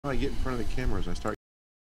I get in front of the cameras, I start.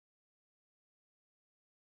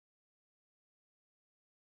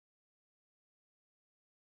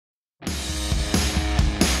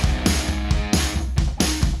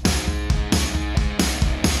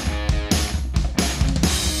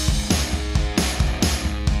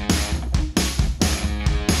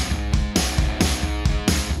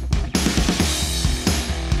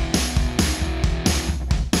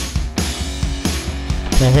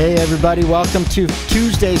 Hey everybody, welcome to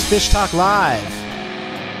Tuesday's Fish Talk Live.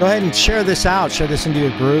 Go ahead and share this out, share this into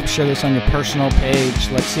your group, share this on your personal page.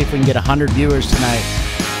 Let's see if we can get 100 viewers tonight.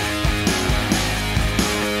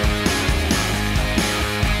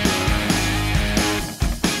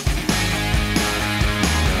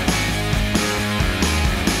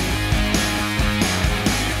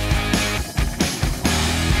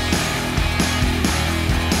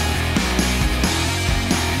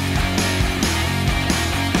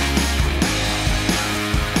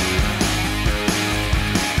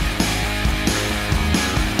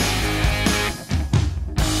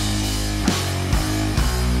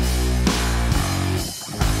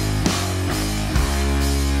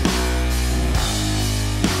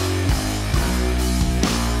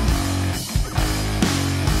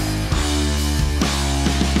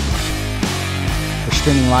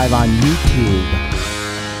 Streaming live on YouTube,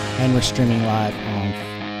 and we're streaming live on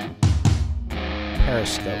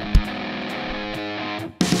Periscope.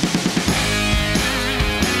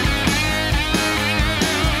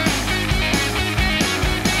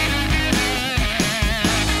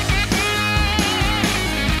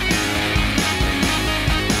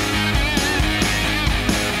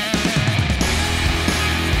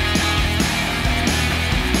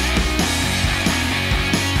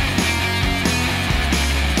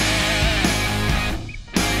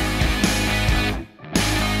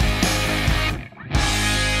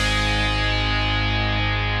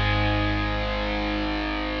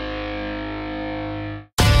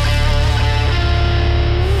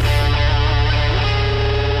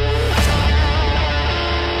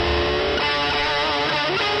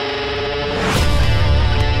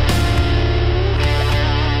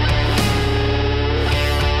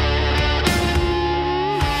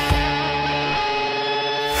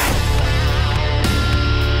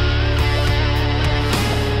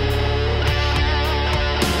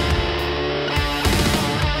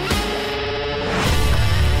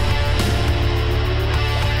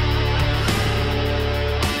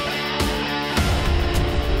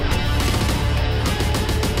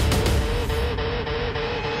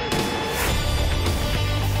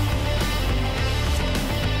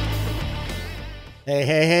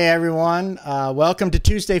 Hey, everyone. Welcome to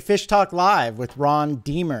Tuesday Fish Talk Live with Ron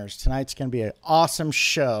Demers. Tonight's going to be an awesome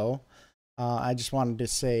show. I just wanted to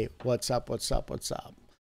say what's up.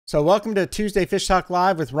 So welcome to Tuesday Fish Talk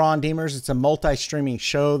Live with Ron Demers. It's a multi-streaming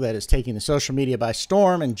show that is taking the social media by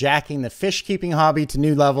storm and jacking the fish keeping hobby to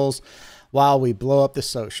new levels while we blow up the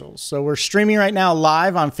socials. So we're streaming right now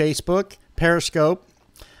live on Facebook, Periscope,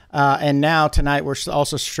 and now tonight we're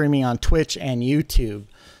also streaming on Twitch and YouTube.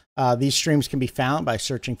 These streams can be found by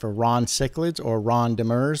searching for Ron Cichlids or Ron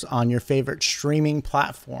Demers on your favorite streaming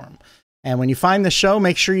platform. And when you find the show,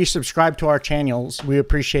 make sure you subscribe to our channels. We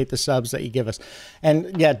appreciate the subs that you give us.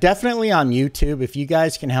 And yeah, definitely on YouTube. If you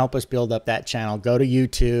guys can help us build up that channel, go to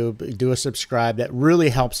YouTube, do a subscribe. That really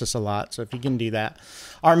helps us a lot. So if you can do that.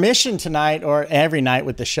 Our mission tonight, or every night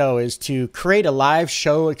with the show, is to create a live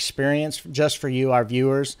show experience just for you, our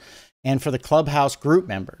viewers, and for the Clubhouse group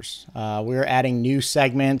members. We're adding new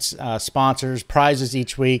segments, sponsors, prizes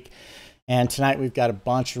each week. And tonight we've got a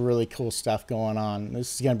bunch of really cool stuff going on.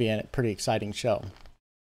 This is going to be a pretty exciting show.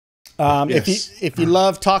 Yes. If you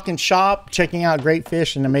love talking shop, checking out great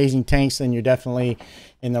fish and amazing tanks, then you're definitely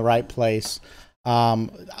in the right place.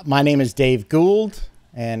 My name is Dave Gould,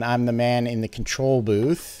 and I'm the man in the control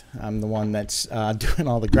booth. I'm the one that's doing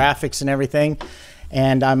all the graphics and everything.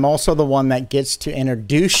 And I'm also the one that gets to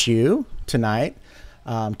introduce you tonight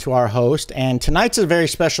to our host. And tonight's a very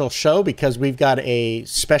special show because we've got a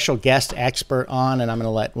special guest expert on, and I'm going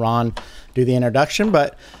to let Ron do the introduction.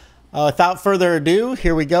 But without further ado,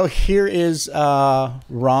 here we go. Here is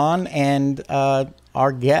Ron and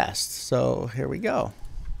our guest. So here we go.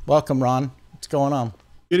 Welcome, Ron. What's going on?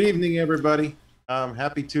 Good evening, everybody.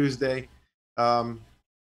 Happy Tuesday. Glad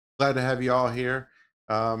to have you all here.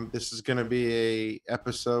 This is going to be a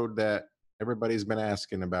episode that everybody's been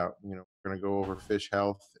asking about. You know, we're going to go over fish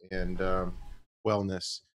health and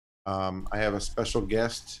wellness. I have a special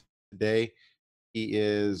guest today. He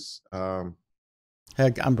is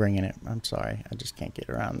Heck, I'm bringing it. I'm sorry. I just can't get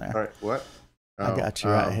around there. all right. What? I got you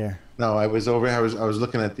right here. No, I was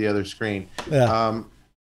looking at the other screen. Yeah.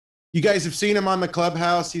 You guys have seen him on the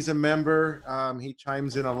clubhouse. He's a member. He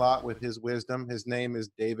chimes in a lot with his wisdom. His name is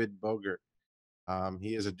David Bogert.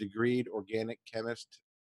 He is a degreed organic chemist,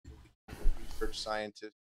 research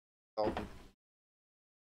scientist, consultant.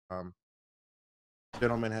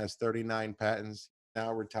 Gentleman has 39 patents,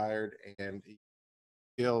 now retired, and he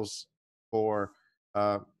skills for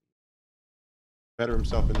better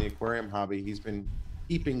himself in the aquarium hobby. He's been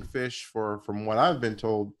keeping fish for, from what I've been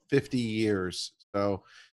told, 50 years. So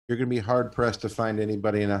you're going to be hard pressed to find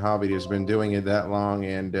anybody in the hobby who's been doing it that long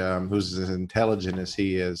and who's as intelligent as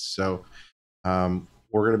he is. So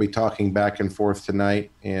we're going to be talking back and forth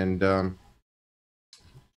tonight, and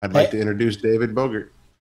I'd like to introduce David Bogert.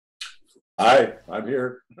 Hi, I'm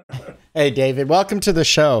here. Hey, David, welcome to the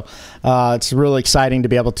show. It's really exciting to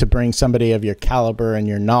be able to bring somebody of your caliber and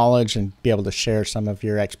your knowledge and be able to share some of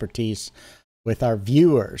your expertise with our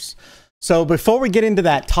viewers. So before we get into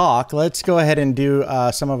that talk, let's go ahead and do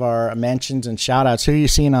some of our mentions and shout outs. Who are you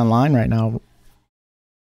seeing online right now?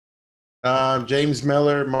 James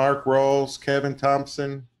Miller, Mark Rolls, Kevin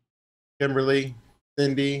Thompson, Kimberly,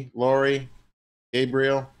 Cindy, Lori,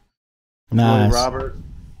 Gabriel, Nice. Robert,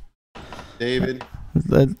 David.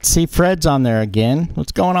 Let's see, Fred's on there again.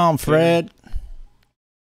 What's going on, Fred?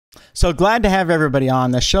 So glad to have everybody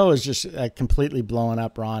on. The show is just completely blowing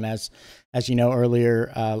up, Ron. As you know,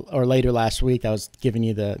 earlier or later last week, I was giving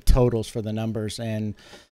you the totals for the numbers, and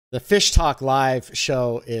the Fish Talk Live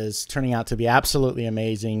show is turning out to be absolutely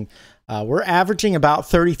amazing. We're averaging about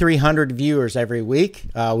 3,300 viewers every week.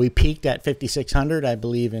 We peaked at 5,600, I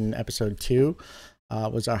believe, in episode 2.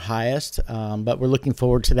 Was our highest, but we're looking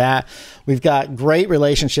forward to that. We've got great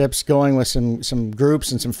relationships going with some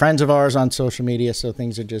groups and some friends of ours on social media, so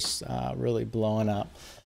things are just really blowing up.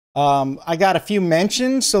 I got a few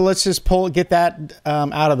mentions, so let's just get that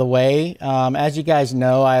out of the way. As you guys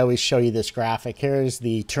know, I always show you this graphic. Here is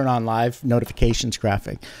the turn on live notifications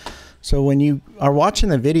graphic. So when you are watching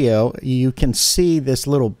the video, you can see this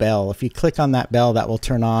little bell. If you click on that bell, that will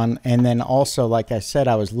turn on. And then also, like I said,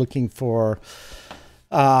 I was looking for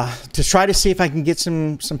to try to see if I can get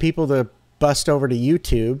some people to bust over to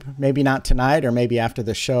YouTube, maybe not tonight or maybe after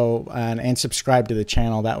the show, and subscribe to the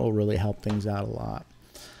channel. That will really help things out a lot.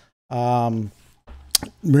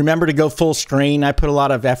 Remember to go full screen. I put a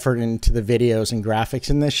lot of effort into the videos and graphics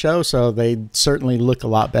in this show, so they certainly look a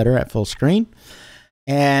lot better at full screen.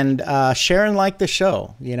 And share and like the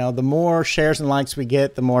show. You know, the more shares and likes we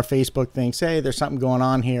get, the more Facebook thinks, hey, there's something going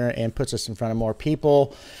on here, and puts us in front of more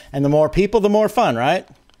people. And the more people, the more fun, right?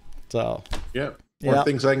 So, yeah, more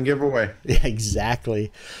things I can give away. Yeah,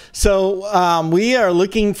 exactly. So we are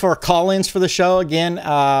looking for call-ins for the show again.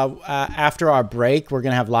 After our break, we're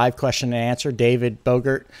going to have live question and answer. David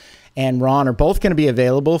Bogert and Ron are both going to be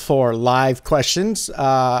available for live questions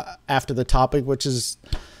after the topic, which is...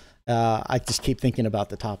 I just keep thinking about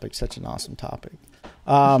the topic. Such an awesome topic.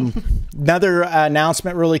 Another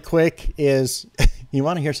announcement really quick is, you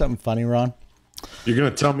want to hear something funny, Ron? You're going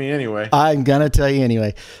to tell me anyway. I'm going to tell you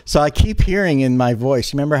anyway. So I keep hearing in my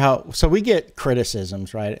voice, remember how, so we get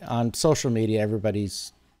criticisms, right? On social media,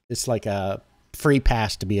 it's like a free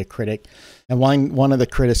pass to be a critic. And one of the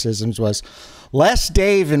criticisms was, less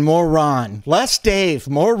Dave and more Ron. Less Dave,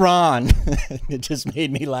 more Ron. It just made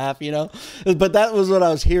me laugh, you know. But that was what I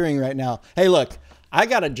was hearing right now. Hey, look, I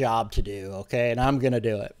got a job to do, okay, and I'm going to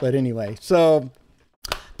do it. But anyway, so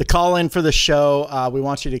the call in for the show, we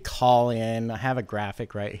want you to call in. I have a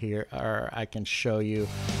graphic right here, or I can show you.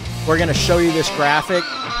 We're going to show you this graphic,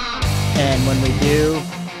 and when we do,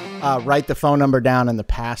 write the phone number down and the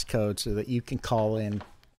passcode so that you can call in.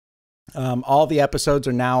 All the episodes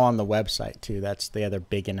are now on the website too. That's the other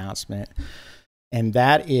big announcement. And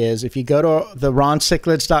that is, if you go to the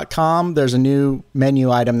ronsicklets.com, there's a new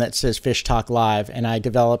menu item that says Fish Talk Live. And I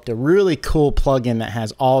developed a really cool plugin that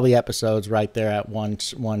has all the episodes right there at one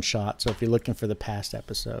shot. So if you're looking for the past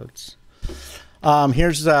episodes,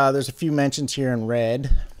 there's a few mentions here in red.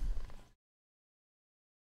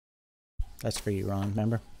 That's for you, Ron,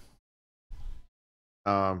 remember?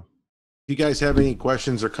 If you guys have any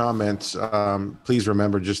questions or comments, please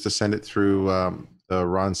remember just to send it through the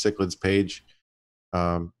Ron Sicklets page,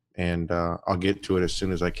 and I'll get to it as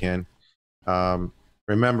soon as I can.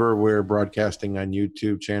 Remember, we're broadcasting on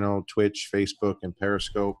YouTube channel, Twitch, Facebook, and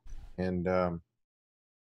Periscope. And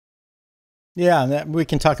yeah, we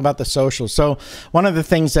can talk about the socials. So one of the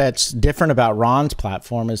things that's different about Ron's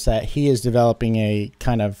platform is that he is developing a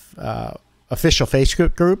kind of official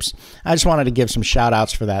Facebook groups. I just wanted to give some shout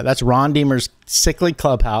outs for that. That's Ron Demers Cichlid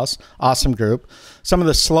Clubhouse, awesome group. Some of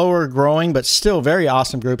the slower growing but still very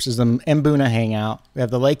awesome groups is the Mbuna Hangout. We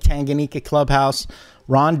have the Lake Tanganyika Clubhouse,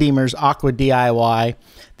 Ron Demers Aqua DIY,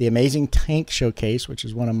 the Amazing Tank Showcase, which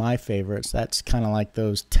is one of my favorites. That's kind of like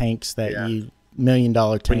those tanks that $1 million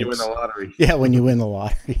tanks. When you win the lottery. Yeah, when you win the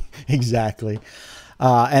lottery. Exactly.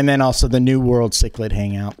 And then also the New World Cichlid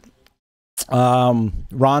Hangout.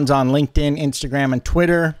 Ron's on LinkedIn, Instagram, and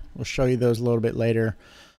Twitter. We'll show you those a little bit later.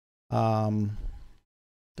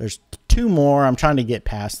 There's 2 more. I'm trying to get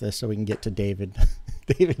past this so we can get to David.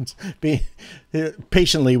 David's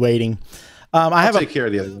patiently waiting. I'll take care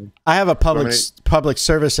of the other one. I have a public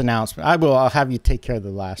service announcement. I'll have you take care of the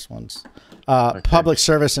last ones. Okay. Public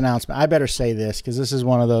service announcement. I better say this because this is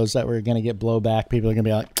one of those that we're going to get blowback. People are going to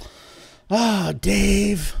be like, "Oh,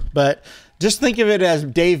 Dave," but just think of it as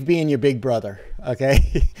Dave being your big brother.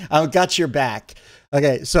 Okay, I've got your back.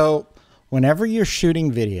 Okay, so whenever you're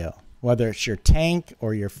shooting video, whether it's your tank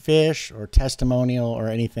or your fish or testimonial or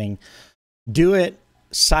anything, do it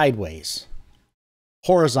sideways,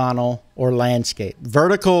 horizontal, or landscape.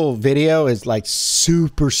 Vertical video is like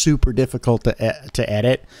super difficult to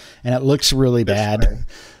edit, and it looks really bad.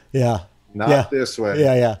 Yeah. Not this way.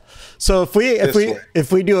 Yeah. So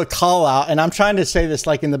if we do a call out, and I'm trying to say this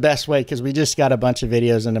like in the best way because we just got a bunch of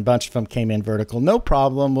videos and a bunch of them came in vertical. No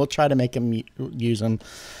problem. We'll try to make them use them,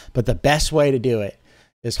 but the best way to do it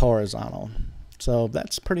is horizontal. So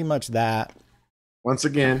that's pretty much that. Once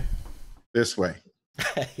again, this way.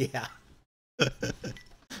 Yeah.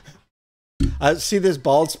 I see this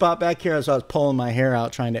bald spot back here as I was pulling my hair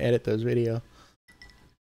out trying to edit those videos.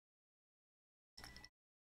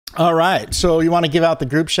 All right. So you want to give out the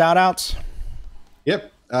group shout outs?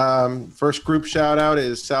 Yep. First group shout out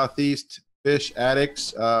is Southeast Fish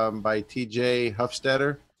Addicts by TJ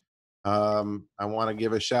Huffstetter. I want to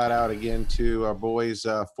give a shout out again to our boys,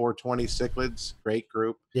 420 Cichlids. Great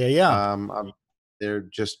group. Yeah. They're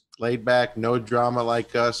just laid back, no drama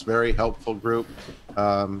like us. Very helpful group.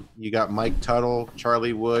 You got Mike Tuttle,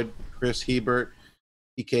 Charlie Wood, Chris Hebert,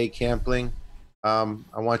 PK Campling. I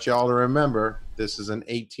want you all to remember this is an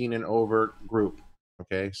 18 and over group.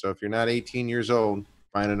 Okay, so if you're not 18 years old,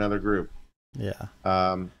 find another group. Yeah.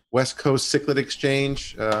 West Coast Cichlid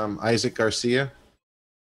Exchange, Isaac Garcia.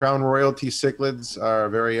 Crown Royalty Cichlids, our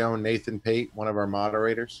very own Nathan Pate, one of our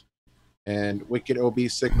moderators. And Wicked OB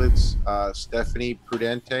Cichlids, Stephanie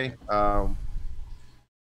Prudente.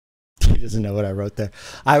 He doesn't know what I wrote there.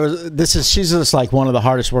 She's just like one of the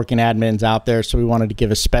hardest working admins out there, so we wanted to give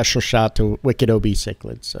a special shout to Wicked OB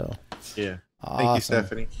Cichlids. So yeah, awesome. Thank you,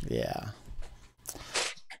 Stephanie. Yeah.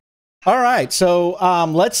 All right, so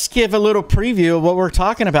let's give a little preview of what we're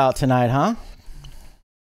talking about tonight, huh?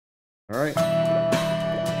 All right.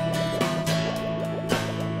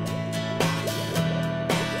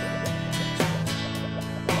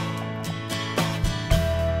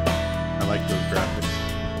 I like those graphics.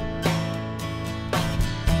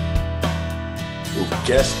 Ooh,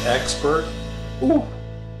 guest expert. Ooh,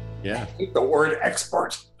 yeah. I hate the word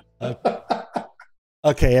expert.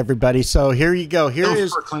 Okay, everybody. So here you go. Here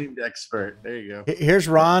is proclaimed expert. There you go. Here's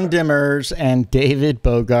Ron Demers and David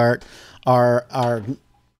Bogart, our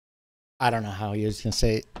I don't know how he was going to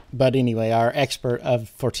say it, but anyway, our expert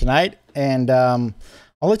for tonight. And I'll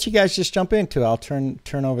let you guys just jump into it. I'll turn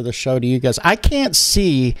over the show to you guys. I can't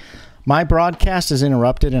see. My broadcast is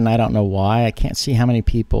interrupted, and I don't know why. I can't see how many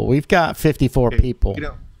people. We've got 54 people.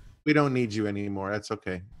 We don't need you anymore. That's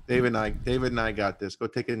okay. David and I got this. Go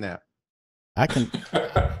take a nap. I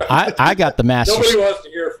got the master. Nobody wants to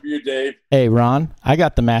hear from you, Dave. Hey, Ron, I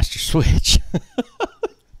got the master switch.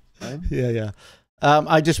 Yeah.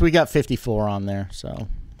 We got 54 on there, so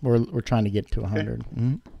we're trying to get to 100. Okay.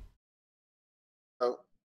 Mm-hmm. So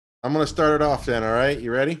I'm going to start it off then. All right,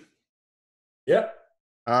 you ready? Yep.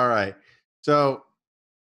 All right. So,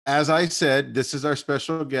 as I said, this is our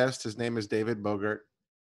special guest. His name is David Bogart.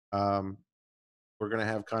 We're going to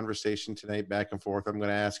have conversation tonight back and forth. I'm going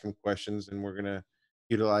to ask him questions, and we're going to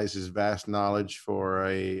utilize his vast knowledge for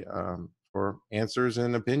answers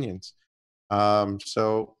and opinions.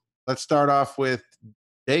 So let's start off with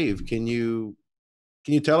Dave. Can you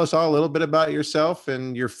tell us all a little bit about yourself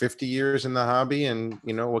and your 50 years in the hobby, and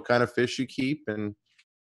what kind of fish you keep? And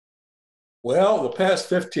well, the past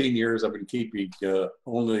 15 years, I've been keeping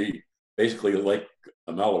only basically Lake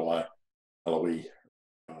Malawi.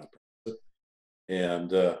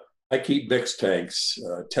 And I keep mixed tanks,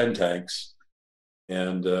 10 tanks,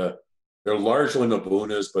 and they're largely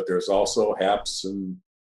Nabunas, but there's also haps and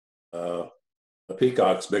the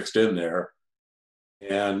peacocks mixed in there.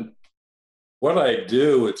 And what I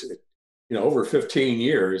do, over 15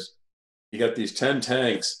 years, you got these 10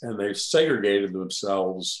 tanks, and they've segregated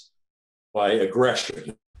themselves by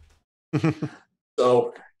aggression.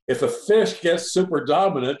 So if a fish gets super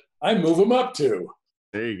dominant, I move them up 2.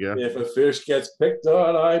 There you go. If a fish gets picked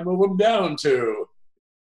on, I move them down 2.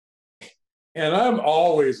 And I'm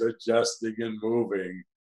always adjusting and moving.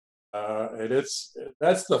 And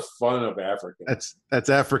that's the fun of Africa. That's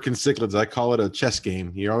African cichlids. I call it a chess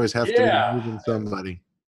game. You always have to be moving somebody.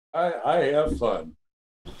 I have fun.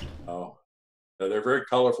 They're very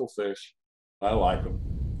colorful fish. I like them.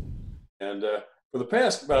 And for the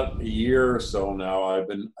past about a year or so now, I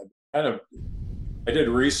did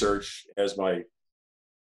research as my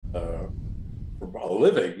for a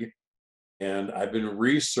living, and I've been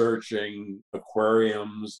researching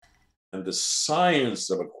aquariums and the science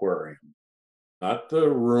of aquarium, not the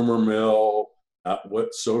rumor mill, not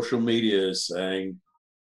what social media is saying,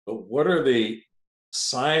 but what are the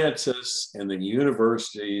scientists and the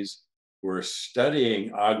universities who are studying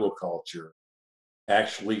aquaculture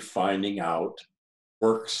actually finding out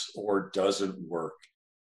works or doesn't work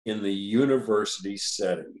in the university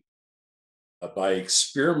setting by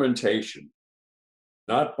experimentation,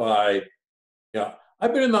 not by,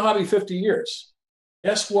 I've been in the hobby 50 years.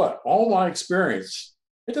 Guess what? All my experience,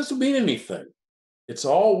 it doesn't mean anything. It's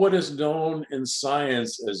all what is known in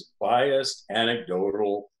science as biased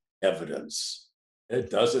anecdotal evidence.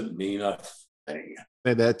 It doesn't mean a thing.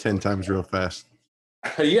 Say that 10 times real fast.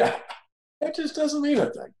 Yeah, it just doesn't mean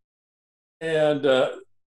a thing. And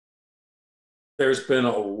there's been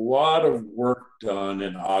a lot of work done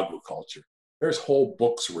in aquaculture. There's whole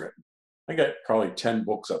books written. I got probably 10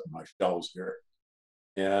 books up on my shelves here.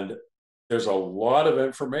 And there's a lot of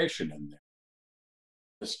information in there.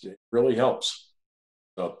 It really helps.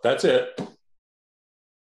 So that's it.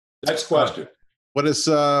 Next question. What are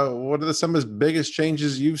some of the biggest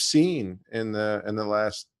changes you've seen in the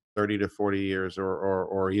last 30 to 40 years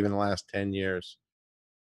or even the last 10 years?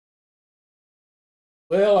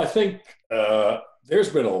 Well, I think there's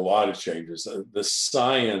been a lot of changes. The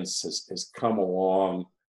science has come along.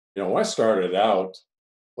 When I started out,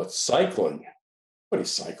 what's cycling? Nobody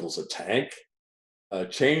cycles a tank.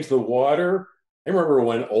 Change the water. I remember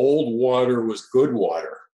when old water was good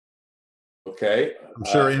water. Okay. I'm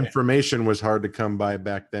sure information was hard to come by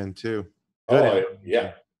back then too.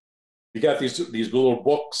 Yeah. You got these little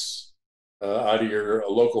books out of your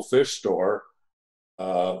local fish store.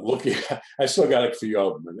 Looking, I still got a few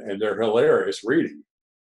of them, and they're hilarious reading.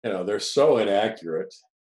 They're so inaccurate.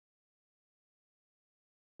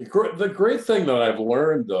 The great thing that I've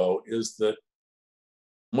learned, though, is that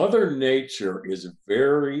Mother Nature is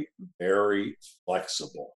very, very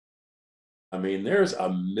flexible. I mean, there's a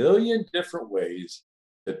million different ways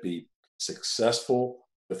to be successful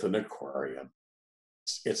with an aquarium.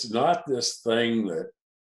 It's not this thing that,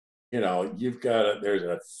 you've got there's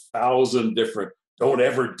 1,000 different, don't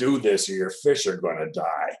ever do this or your fish are going to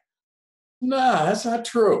die. Nah, that's not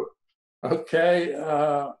true. Okay.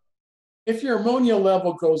 If your ammonia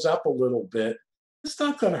level goes up a little bit, it's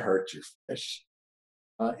not going to hurt your fish.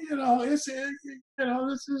 This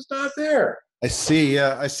is not there. I see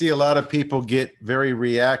a lot of people get very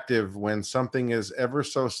reactive when something is ever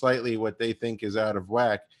so slightly what they think is out of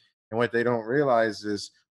whack. And what they don't realize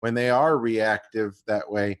is when they are reactive that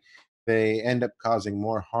way, they end up causing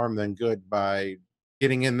more harm than good by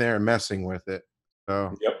getting in there and messing with it.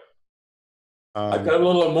 So, yep. I've got a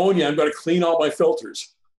little ammonia. I'm going to clean all my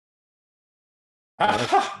filters.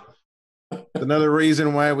 Another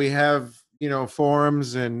reason why we have,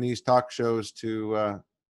 forums and these talk shows to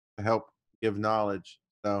help give knowledge.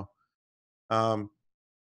 So,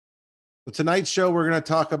 tonight's show, we're going to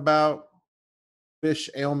talk about fish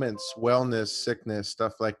ailments, wellness, sickness,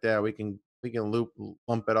 stuff like that. We can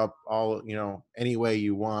lump it up all, any way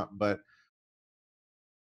you want. But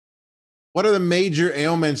what are the major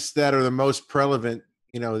ailments that are the most prevalent,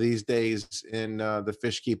 these days in the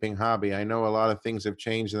fish keeping hobby? I know a lot of things have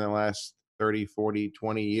changed in the last 30, 40,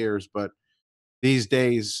 20 years, but these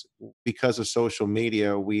days, because of social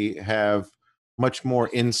media, we have much more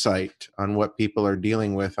insight on what people are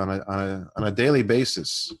dealing with on a daily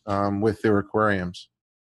basis with their aquariums.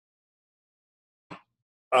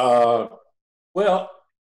 Well,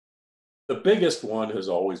 the biggest one has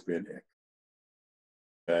always been ick.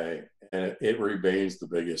 Okay, and it remains the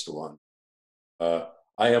biggest one.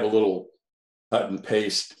 I have a little cut and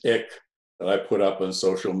paste ick that I put up on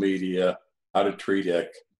social media, how to treat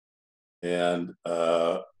ick. And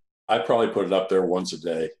I probably put it up there once a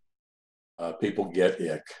day. People get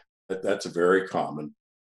ick. That's very common.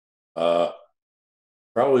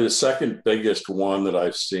 Probably the second biggest one that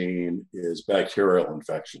I've seen is bacterial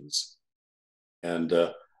infections. And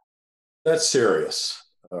that's serious.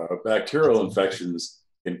 Bacterial infections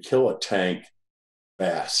can kill a tank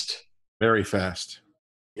fast. Very fast.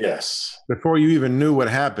 Yes. Before you even knew what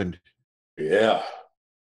happened. Yeah.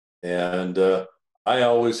 And I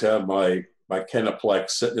always have my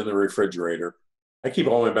Kenaplex sitting in the refrigerator. I keep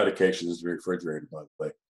all my medications in the refrigerator, by the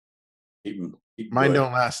way. Keep Mine good.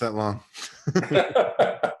 don't last that long.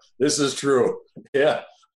 This is true. Yeah.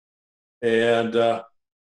 And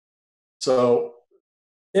so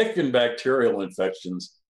ick and bacterial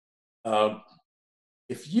infections,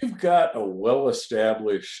 if you've got a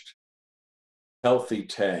well-established, healthy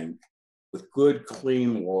tank with good,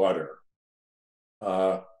 clean water,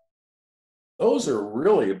 those are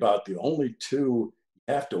really about the only two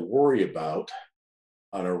you have to worry about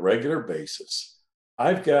on a regular basis.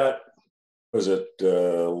 I've got, was it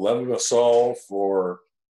levodorsal for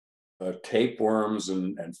tapeworms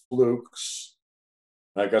and flukes.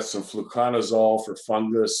 I got some fluconazole for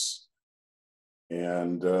fungus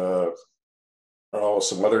and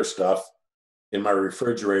some other stuff in my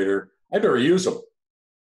refrigerator. I never use them.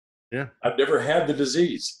 Yeah. I've never had the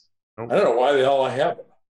disease. Nope. I don't know why the hell I have them.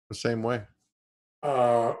 The same way.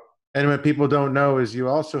 Uh, And what people don't know is you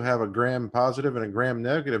also have a gram-positive and a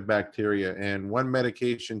gram-negative bacteria, and one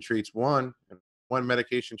medication treats one, and one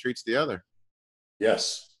medication treats the other.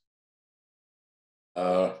 yes.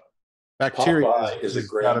 Bacteria Popeye is a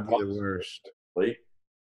got to gram be the worst.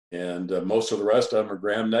 And most of the rest of them are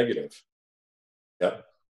gram negative. Yep.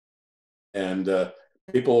 And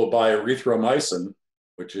people will buy erythromycin,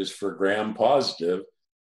 which is for gram positive,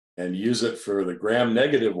 and use it for the gram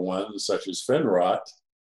negative ones, such as fin rot,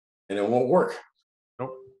 and it won't work.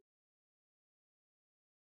 Nope.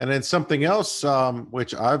 And then something else,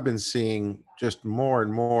 which I've been seeing just more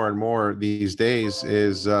and more and more these days,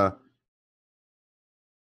 is an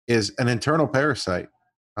internal parasite.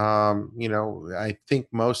 I think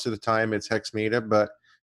most of the time it's Hexmeta, but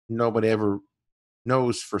nobody ever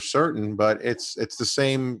knows for certain. But it's the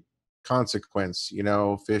same consequence.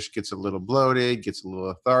 Fish gets a little bloated, gets a little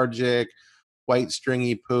lethargic, white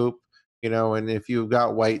stringy poop. And if you've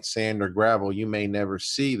got white sand or gravel, you may never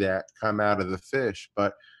see that come out of the fish.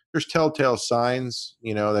 But there's telltale signs,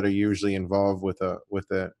 that are usually involved with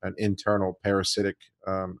an internal parasitic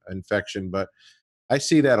infection. But I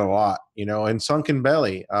see that a lot, and sunken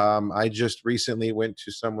belly. I just recently went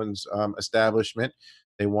to someone's establishment.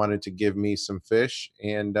 They wanted to give me some fish,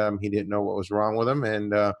 and he didn't know what was wrong with them.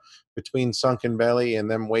 And between sunken belly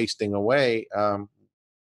and them wasting away,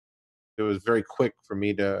 it was very quick for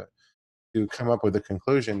me to come up with a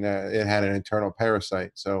conclusion that it had an internal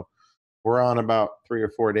parasite. So we're on about 3 or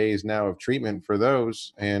 4 days now of treatment for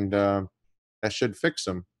those, and that should fix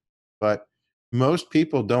them. But most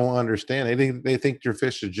people don't understand. They think their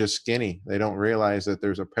fish are just skinny. They don't realize that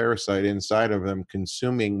there's a parasite inside of them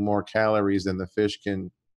consuming more calories than the fish can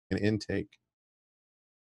intake.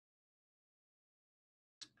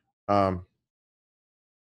 Um,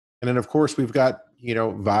 and then of course we've got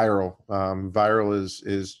viral. Viral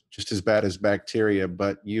is just as bad as bacteria,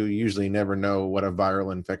 but you usually never know what a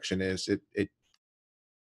viral infection is.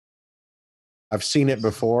 I've seen it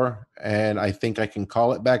before, and I think I can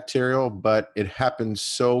call it bacterial, but it happens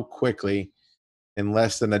so quickly in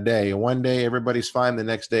less than a day. One day everybody's fine, the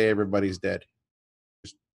next day everybody's dead.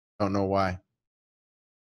 Just don't know why.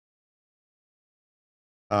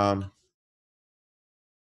 Um,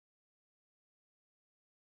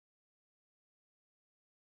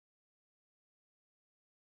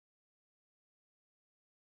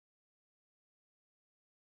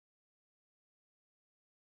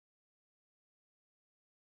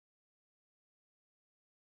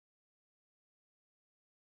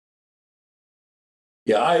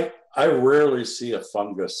 Yeah, I rarely see a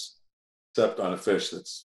fungus except on a fish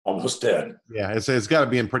that's almost dead. yeah, it's got to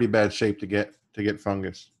be in pretty bad shape to get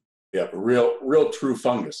fungus. Yeah, real true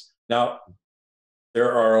fungus. Now,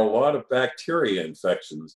 there are a lot of bacteria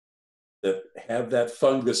infections that have that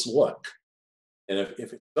fungus look. And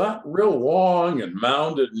if it's not real long and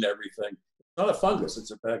mounded and everything, it's not a fungus,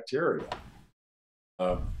 it's a bacteria.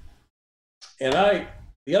 And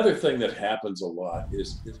the other thing that happens a lot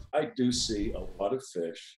is I do see a lot of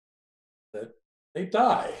fish that they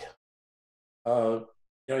die.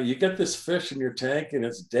 You get this fish in your tank and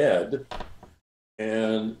it's dead,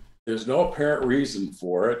 and there's no apparent reason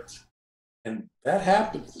for it, and that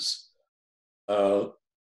happens. About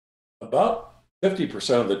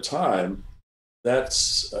 50% of the time,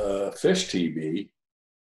 that's fish TB,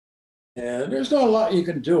 and there's not a lot you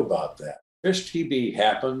can do about that. Fish TB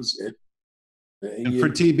happens. And for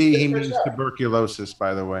TB, he means tuberculosis,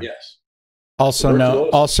 by the way. Yes. Also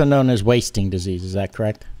known as wasting disease. Is that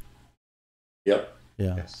correct? Yep.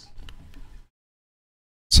 Yeah. Yes.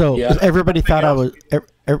 So Yeah. everybody thought I was.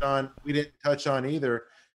 We didn't touch on either,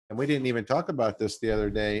 and we didn't even talk about this the other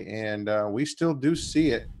day. And we still do see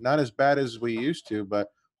it, not as bad as we used to, but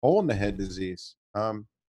hole in the head disease.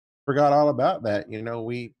 Forgot all about that.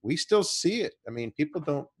 We still see it. I mean, people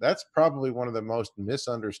don't. That's probably one of the most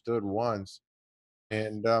misunderstood ones.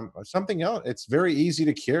 And something else, it's very easy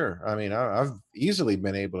to cure. I mean, I've easily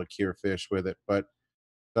been able to cure fish with it, but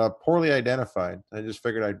poorly identified. I just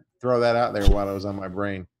figured I'd throw that out there while it was on my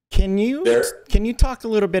brain. Can you talk a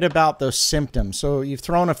little bit about those symptoms? So you've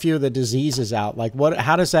thrown a few of the diseases out. Like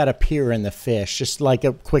how does that appear in the fish? Just like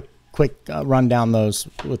a quick run down those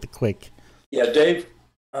with the quick. Yeah, Dave.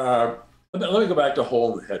 Let me go back to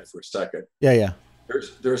hole in the head for a second. Yeah.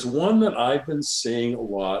 There's one that I've been seeing a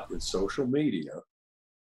lot in social media,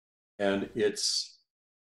 and it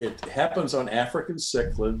happens on African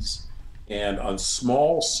cichlids and on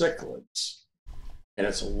small cichlids, and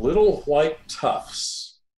it's little white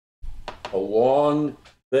tufts along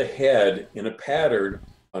the head in a pattern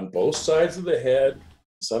on both sides of the head,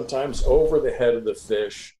 sometimes over the head of the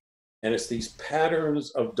fish, and it's these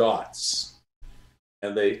patterns of dots,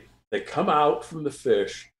 and they come out from the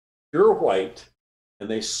fish pure white, and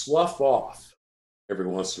they slough off every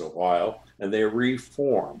once in a while, and they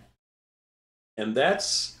reform. And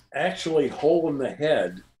that's actually hole in the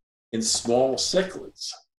head in small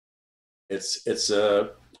cichlids. It's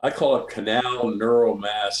I call it canal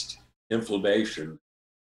neuromast inflammation,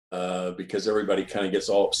 because everybody kind of gets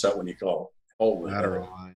all upset when you call it hole in the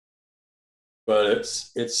head. But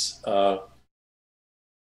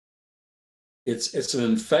it's an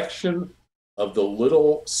infection of the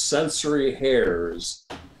little sensory hairs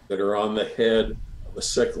that are on the head of a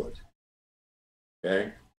cichlid.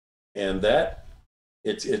 Okay, and that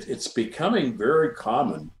it's becoming very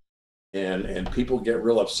common, and people get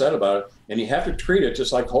real upset about it, and you have to treat it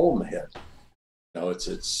just like hole in the head.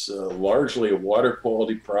 It's largely a water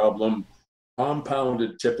quality problem,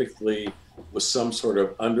 compounded typically with some sort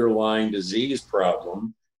of underlying disease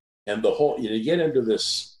problem, and you get into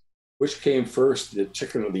this, which came first, the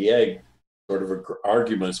chicken or the egg sort of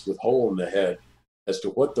arguments with hole in the head as to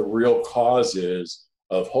what the real cause is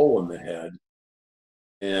of hole in the head,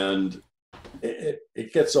 and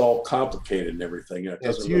it gets all complicated and everything. And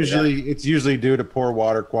it's usually due to poor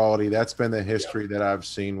water quality. That's been the history that I've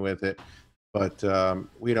seen with it, but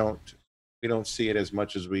we don't see it as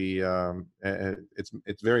much as we.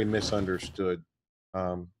 It's very misunderstood,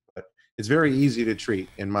 but it's very easy to treat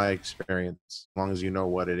in my experience, as long as you know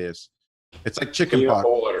what it is. It's like chicken pox.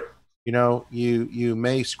 You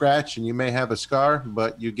may scratch and you may have a scar,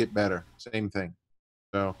 but you get better. Same thing.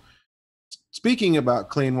 So, speaking about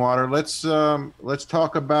clean water, let's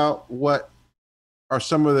talk about what are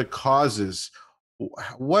some of the causes.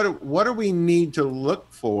 What do we need to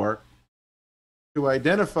look for to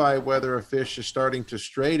identify whether a fish is starting to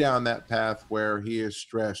stray down that path where he is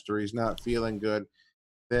stressed or he's not feeling good?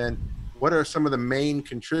 Then what are some of the main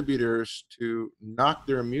contributors to knock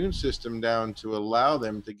their immune system down to allow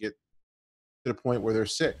them to get to the point where they're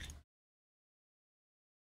sick?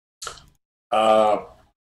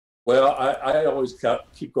 Well, I always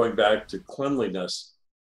keep going back to cleanliness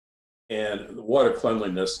and water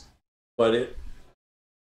cleanliness, but a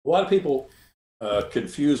lot of people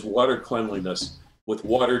confuse water cleanliness with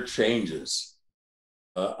water changes.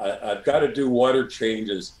 I've got to do water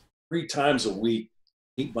changes 3 times a week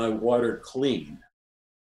to keep my water clean.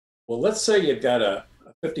 Well, let's say you've got a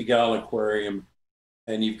 50-gallon aquarium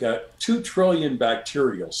and you've got 2 trillion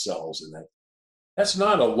bacterial cells in it. That's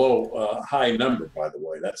not a high number, by the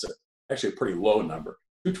way. That's actually a pretty low number.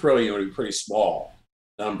 2 trillion would be a pretty small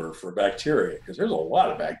number for bacteria, because there's a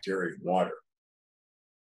lot of bacteria in water.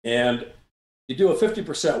 And you do a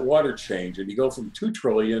 50% water change, and you go from 2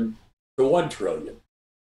 trillion to 1 trillion.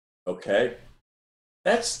 Okay?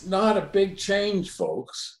 That's not a big change,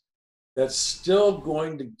 folks. That's still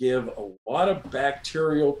going to give a lot of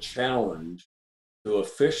bacterial challenge to a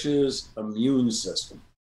fish's immune system.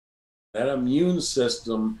 That immune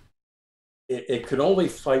system, it could only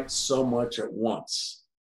fight so much at once.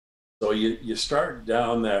 So you start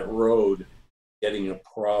down that road getting a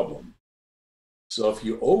problem. So if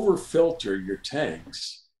you overfilter your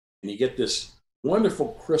tanks and you get this wonderful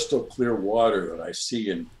crystal clear water that I see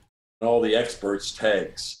in all the experts'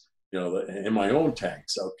 tanks, in my own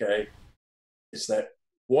tanks, okay? It's that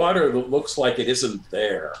water that looks like it isn't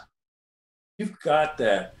there. You've got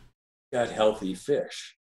healthy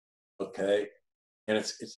fish. Okay, and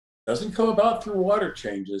it doesn't come about through water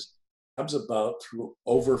changes. It comes about through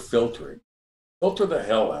over filtering. Filter the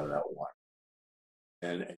hell out of that water,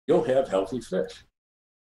 and you'll have healthy fish.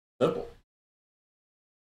 Simple.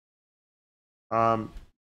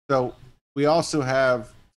 So we also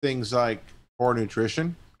have things like poor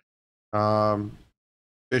nutrition, um,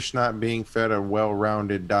 fish not being fed a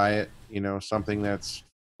well-rounded diet, something that's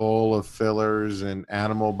full of fillers and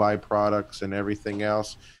animal byproducts and everything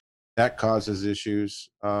else that causes issues.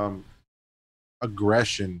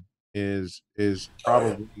 Aggression is Oh yeah.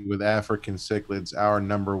 probably with African cichlids our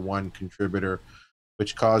number one contributor,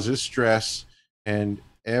 which causes stress, and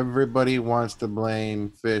everybody wants to blame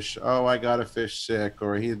fish. Oh, I got a fish sick,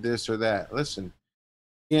 or he this or that. Listen,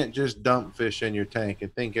 you can't just dump fish in your tank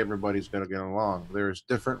and think everybody's going to get along. There's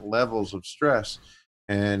different levels of stress,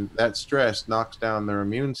 and that stress knocks down their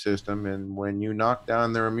immune system. And when you knock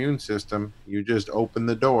down their immune system, you just open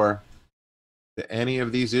the door to any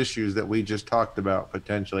of these issues that we just talked about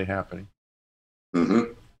potentially happening.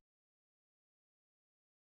 Mm-hmm.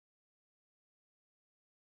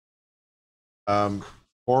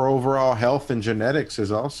 Poor overall health and genetics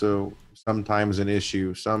is also sometimes an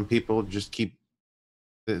issue. Some people just keep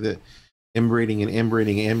the inbreeding and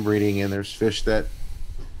inbreeding and inbreeding, and there's fish that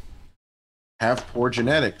have poor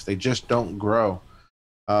genetics. They just don't grow.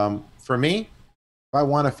 For me, if I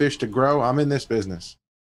want a fish to grow, I'm in this business.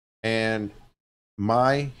 And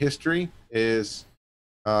my history is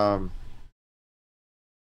feed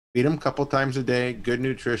them a couple times a day, good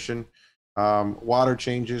nutrition, water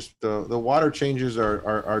changes. The water changes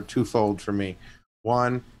are twofold for me.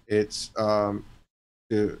 One, it's to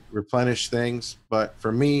replenish things, but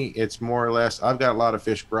for me, it's more or less. I've got a lot of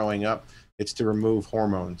fish growing up. It's to remove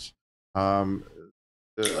hormones. Um,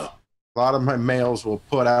 a lot of my males will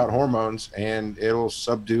put out hormones, and it'll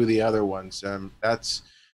subdue the other ones. That's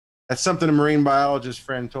something a marine biologist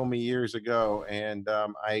friend told me years ago, and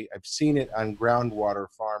I've seen it on groundwater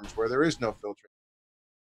farms where there is no filtration.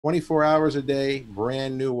 24 hours a day,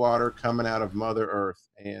 brand new water coming out of Mother Earth,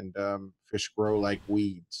 and fish grow like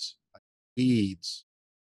weeds. Like weeds.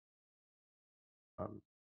 Um,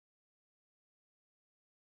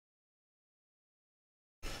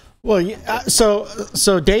 Well,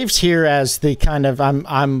 so Dave's here as the kind of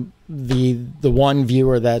I'm the one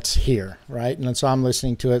viewer that's here, right? And so I'm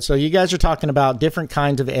listening to it. So you guys are talking about different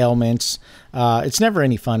kinds of ailments. It's never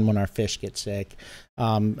any fun when our fish get sick,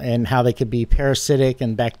 and how they could be parasitic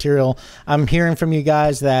and bacterial. I'm hearing from you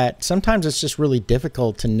guys that sometimes it's just really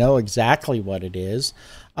difficult to know exactly what it is.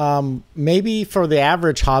 Maybe for the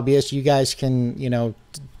average hobbyist, you guys can,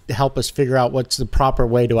 help us figure out what's the proper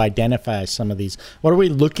way to identify some of these. What are we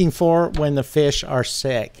looking for when the fish are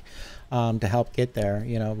sick, to help get there?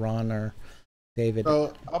 Ron or David.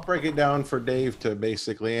 So I'll break it down for Dave to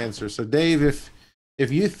basically answer. So Dave,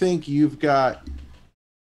 if you think you've got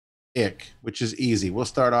ick, which is easy, we'll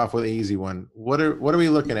start off with an easy one. What are we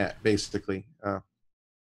looking at basically?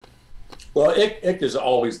 Well, ick is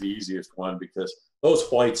always the easiest one because those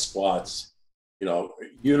white spots,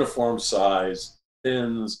 uniform size,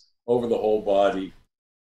 pins over the whole body,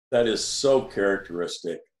 that is so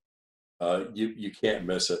characteristic. You can't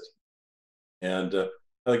miss it. And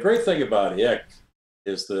the great thing about ick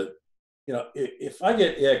is that, if I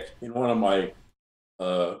get ick in one of my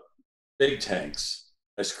big tanks,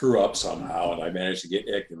 I screw up somehow and I manage to get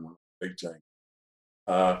ick in one of the big tanks.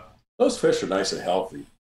 Those fish are nice and healthy.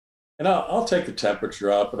 And I'll take the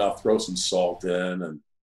temperature up and I'll throw some salt in. And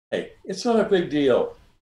hey, it's not a big deal.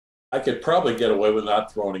 I could probably get away with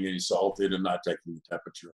not throwing any salt in and not taking the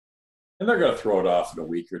temperature. And they're going to throw it off in a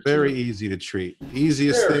week or two. Very easy to treat.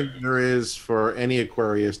 Easiest thing there is for any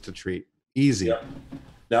aquarist to treat. Easy. Yep.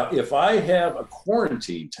 Now, if I have a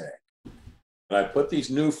quarantine tank and I put these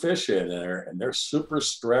new fish in there and they're super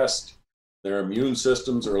stressed, their immune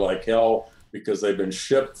systems are like hell because they've been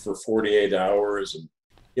shipped for 48 hours. And,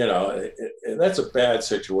 that's a bad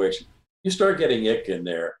situation. You start getting ick in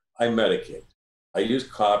there, I medicate. I use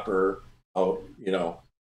copper,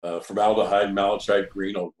 formaldehyde, malachite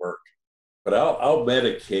green will work. But I'll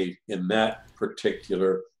medicate in that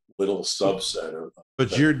particular little subset of.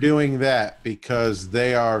 But you're doing that because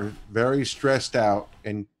they are very stressed out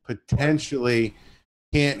and potentially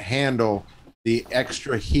can't handle the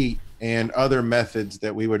extra heat and other methods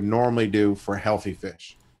that we would normally do for healthy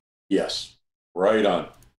fish. Yes, right on.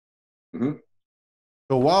 Mm-hmm.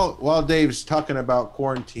 So while Dave's talking about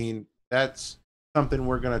quarantine, that's something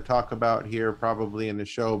we're going to talk about here probably in the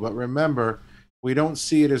show. But remember, we don't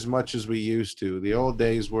see it as much as we used to. The old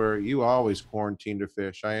days where you always quarantined a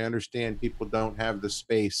fish. I understand people don't have the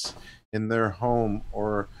space in their home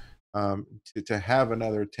or to have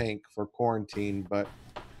another tank for quarantine, but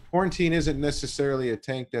quarantine isn't necessarily a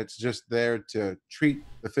tank that's just there to treat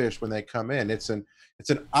the fish when they come in. It's an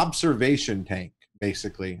observation tank,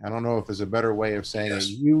 basically. I don't know if there's a better way of saying it.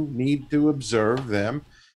 You need to observe them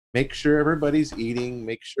make sure everybody's eating,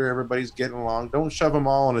 make sure everybody's getting along. Don't shove them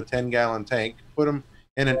all in a 10-gallon tank. Put them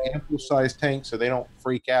in an ample sized tank so they don't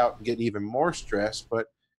freak out and get even more stressed, but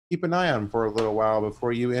keep an eye on them for a little while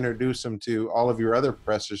before you introduce them to all of your other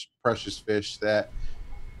precious fish that,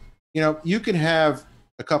 you can have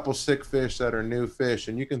a couple sick fish that are new fish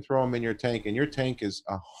and you can throw them in your tank and your tank is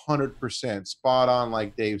 100% spot on.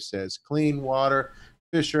 Like Dave says, clean water,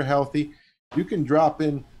 fish are healthy. You can drop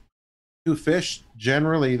in two fish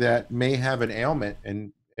generally that may have an ailment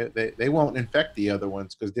and they won't infect the other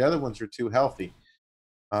ones because the other ones are too healthy.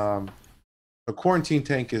 A quarantine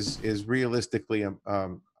tank is realistically a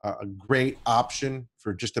great option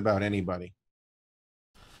for just about anybody.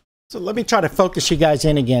 So let me try to focus you guys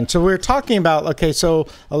in again. So we're talking about, okay, so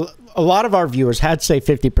a lot of our viewers had say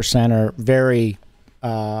 50% are very,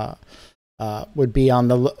 would be on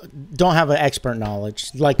the, don't have an expert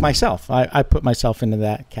knowledge like myself. I put myself into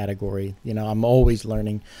that category. I'm always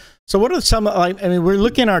learning. So what are some, we're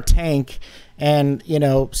looking at our tank and,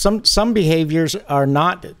 some behaviors are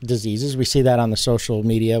not diseases. We see that on the social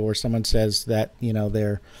media where someone says that,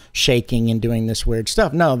 they're shaking and doing this weird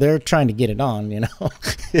stuff. No, they're trying to get it on,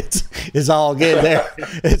 it's all good there.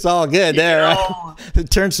 It's all good there. Right?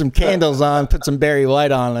 Turn some candles on, put some Barry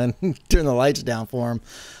White on and turn the lights down for them.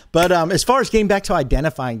 But as far as getting back to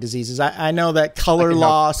identifying diseases, I know that color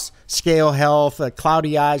loss, scale health,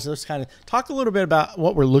 cloudy eyes, those kind of, talk a little bit about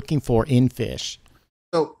what we're looking for in fish.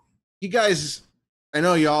 So you guys, I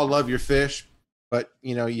know you all love your fish, but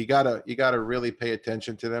you gotta really pay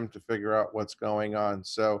attention to them to figure out what's going on.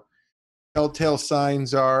 So telltale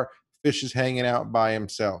signs are fish is hanging out by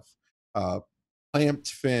himself, clamped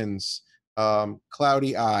fins,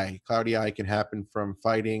 cloudy eye. Cloudy eye can happen from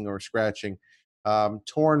fighting or scratching.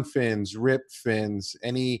 Torn fins, ripped fins,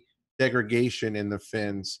 any degradation in the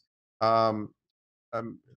fins,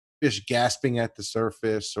 fish gasping at the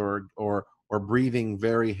surface or breathing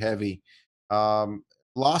very heavy,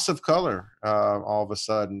 loss of color all of a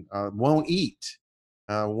sudden, won't eat.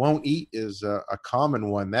 Won't eat is a common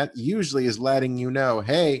one that usually is letting you know,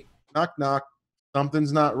 hey, knock knock,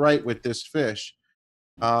 something's not right with this fish.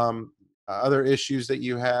 Other issues that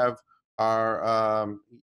you have are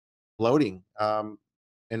bloating.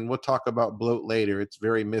 And we'll talk about bloat later. It's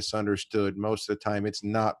very misunderstood. Most of the time, it's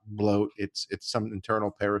not bloat. It's some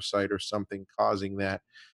internal parasite or something causing that.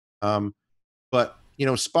 But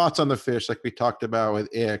spots on the fish, like we talked about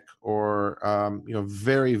with ick, or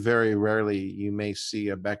very, very rarely you may see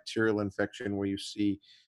a bacterial infection where you see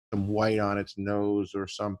some white on its nose or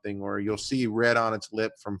something, or you'll see red on its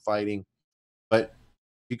lip from fighting. But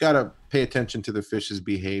you got to pay attention to the fish's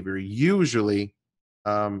behavior. Usually,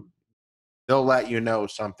 they'll let you know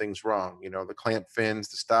something's wrong. The clamp fins,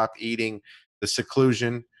 the stop eating, the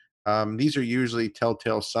seclusion. These are usually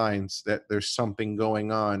telltale signs that there's something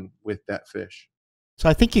going on with that fish. So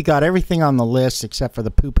I think you got everything on the list except for the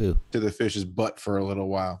poo-poo. To the fish's butt for a little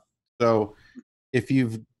while. So if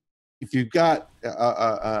you've got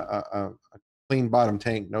a clean bottom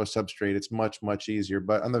tank, no substrate, it's much easier.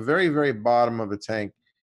 But on the very, very bottom of the tank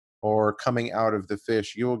or coming out of the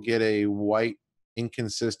fish, you'll get a white,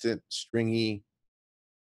 inconsistent, stringy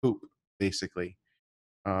poop, basically.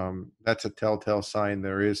 That's a telltale sign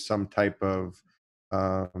there is some type of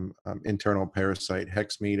internal parasite,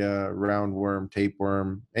 hexmeta, roundworm,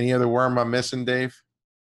 tapeworm. Any other worm I'm missing, Dave?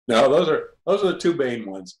 No, those are the two main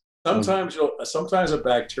ones. Sometimes a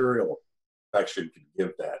bacterial infection can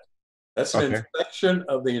give that. That's an infection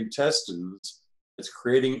of the intestines. It's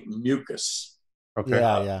creating mucus. Okay.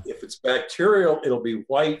 Yeah. If it's bacterial, it'll be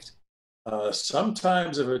white.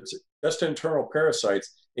 Sometimes if it's just internal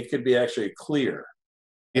parasites, it could be actually clear.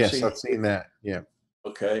 Yes, I've seen that. Yeah.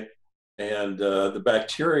 Okay. And the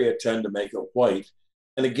bacteria tend to make it white.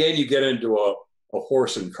 And again, you get into a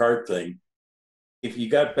horse and cart thing. If you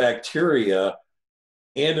got bacteria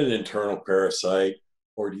and an internal parasite,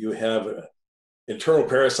 or do you have an internal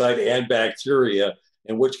parasite and bacteria,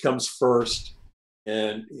 and which comes first?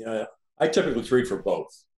 And I typically treat for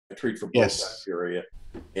both. I treat for both bacteria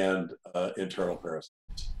and internal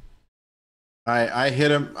parasites. I hit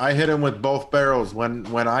them with both barrels. When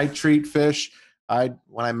I treat fish,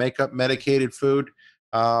 when I make up medicated food,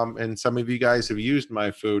 and some of you guys have used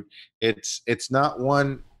my food, it's not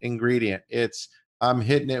one ingredient. I'm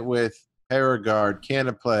hitting it with Paragard,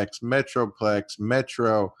 Canaplex, Metroplex,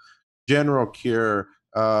 Metro, General Cure,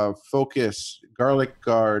 Focus, Garlic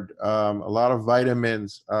Guard, a lot of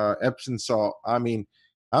vitamins, Epsom salt. I mean,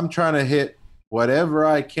 I'm trying to hit whatever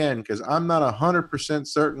I can because I'm not 100%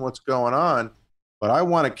 certain what's going on, but I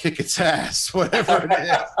want to kick its ass, whatever it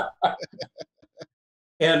is.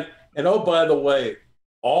 And oh, by the way,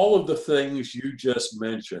 all of the things you just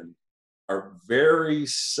mentioned are very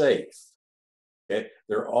safe. Okay?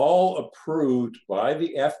 They're all approved by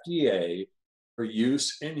the FDA for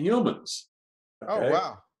use in humans. Okay? Oh,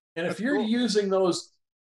 wow. And if That's you're cool. using those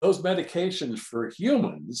medications for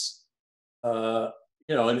humans, and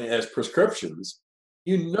as prescriptions,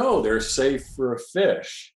 they're safe for a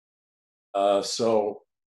fish. So,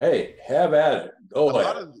 hey, have at it. Go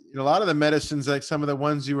ahead. A lot of the medicines, like some of the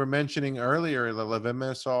ones you were mentioning earlier, the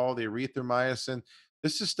levamisole, the erythromycin,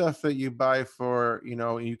 this is stuff that you buy for,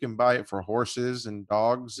 you can buy it for horses and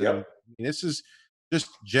dogs. And Yep. this is just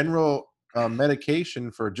general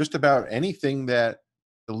medication for just about anything that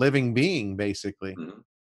the living being, basically.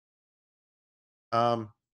 Mhm.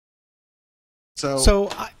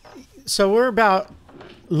 So we're about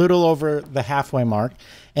a little over the halfway mark,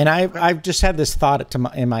 and I've just had this thought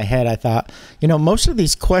in my head. I thought, most of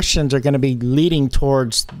these questions are going to be leading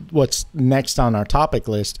towards what's next on our topic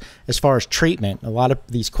list as far as treatment. A lot of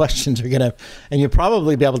these questions are going to, and you'll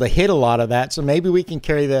probably be able to hit a lot of that. So maybe we can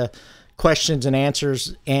carry the questions and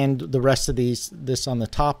answers and the rest of this on the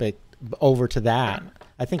topic over to that.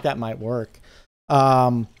 I think that might work.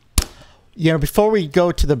 Before we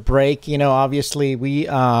go to the break, obviously we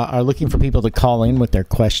are looking for people to call in with their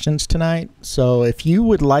questions tonight. So if you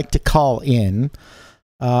would like to call in,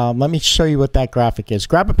 let me show you what that graphic is.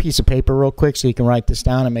 Grab a piece of paper real quick so you can write this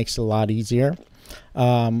down. It makes it a lot easier.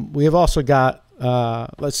 We have also got,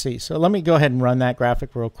 let's see. So let me go ahead and run that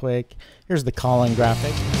graphic real quick. Here's the call-in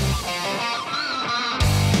graphic.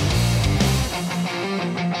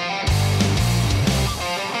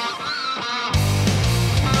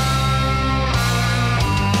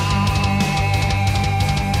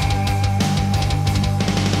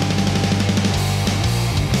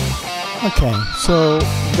 Okay, so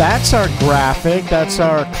that's our graphic. That's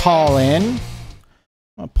our call-in.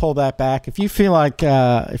 I'll pull that back. If you feel like,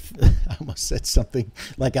 I almost said something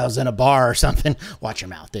like I was in a bar or something. Watch your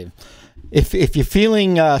mouth, dude. If you're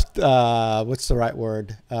feeling, what's the right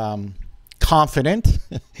word? Confident,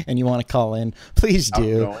 and you want to call in, please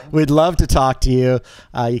do. We'd love to talk to you.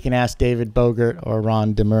 You can ask David Bogert or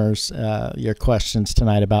Ron Demers your questions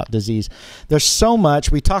tonight about disease. There's so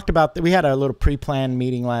much. We talked about, we had a little pre-planned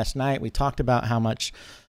meeting last night. We talked about how much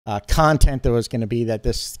content there was going to be, that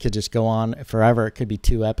this could just go on forever. It could be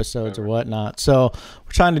 2 episodes or whatnot. So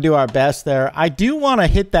we're trying to do our best there. I do want to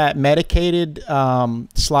hit that medicated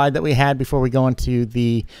slide that we had before we go into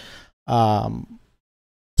the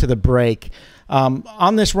break.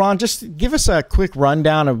 On this, Ron, just give us a quick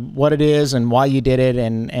rundown of what it is and why you did it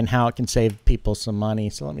and how it can save people some money.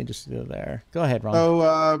 So let me just do there. Go ahead, Ron.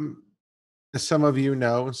 So, as some of you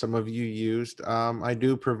know, and some of you used, I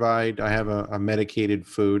do provide, I have a medicated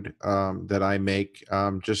food that I make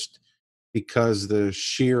just because the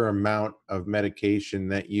sheer amount of medication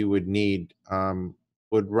that you would need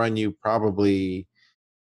would run you probably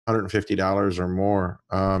 $150 or more,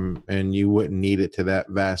 and you wouldn't need it to that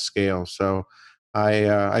vast scale. So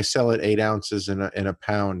I sell it 8 ounces in a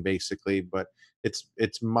pound, basically, but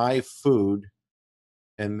it's my food.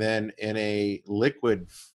 And then in a liquid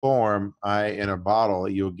form, in a bottle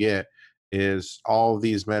you'll get is all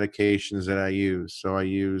these medications that I use. So I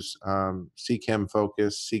use CChem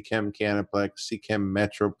Focus, CChem Canaplex, CChem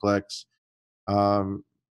Metroplex,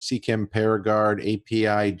 CChem Paragard,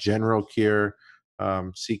 API General Cure,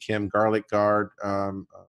 CChem Garlic Guard, and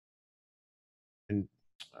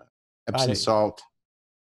Epsom salt.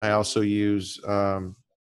 I also use some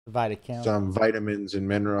vitamins and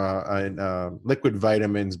mineral and liquid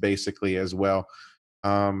vitamins, basically, as well.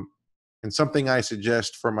 And something I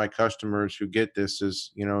suggest for my customers who get this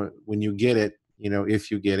is, when you get it,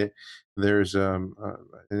 if you get it, there's an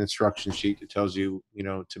instruction sheet that tells you,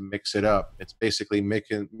 to mix it up. It's basically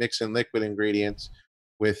mixing liquid ingredients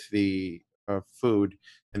with the food,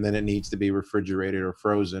 and then it needs to be refrigerated or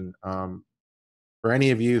frozen. For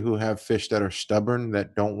any of you who have fish that are stubborn,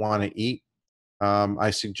 that don't want to eat,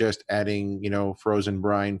 I suggest adding, frozen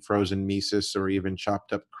brine, frozen mesis, or even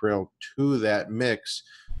chopped up krill to that mix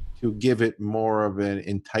to give it more of an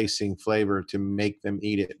enticing flavor to make them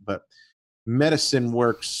eat it. But medicine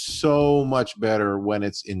works so much better when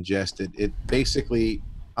it's ingested. It basically,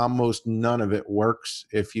 almost none of it works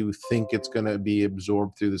if you think it's going to be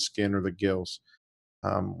absorbed through the skin or the gills.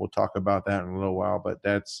 We'll talk about that in a little while, but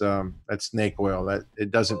that's snake oil. That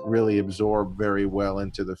it doesn't really absorb very well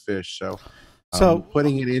into the fish. So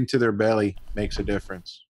putting it into their belly makes a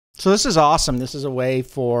difference. So this is awesome. This is a way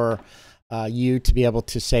for you to be able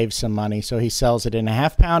to save some money. So he sells it in a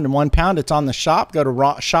 ½ pound and 1 pound. It's on the shop. Go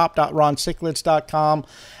to shop.ronsiklitz.com.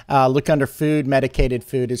 Look under food, medicated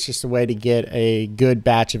food. It's just a way to get a good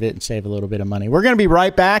batch of it and save a little bit of money. We're going to be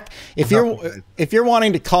right back. If you're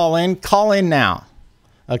wanting to call in now.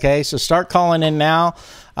 Okay, so start calling in now.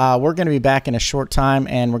 We're going to be back in a short time,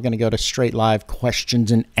 and we're going to go to straight live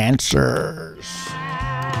questions and answers.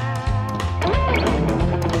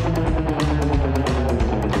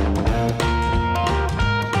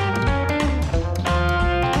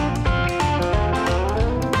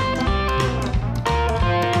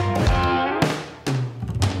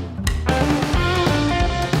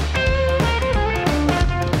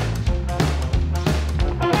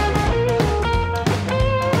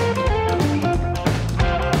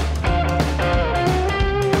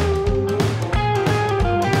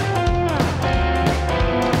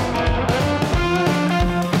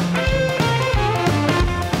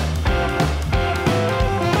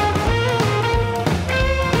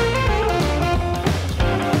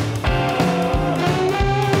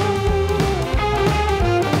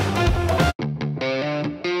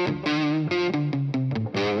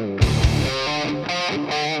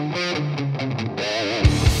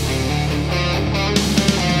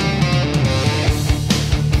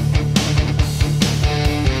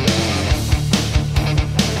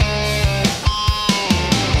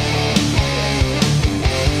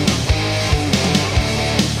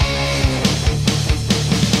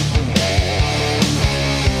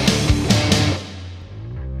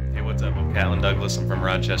 I'm from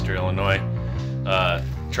Rochester, Illinois.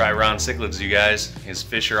 Try Ron Siklitz, you guys. His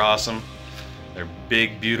fish are awesome. They're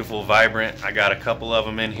big, beautiful, vibrant. I got a couple of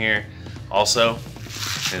them in here. Also,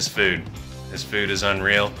 his food. His food is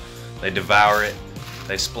unreal. They devour it.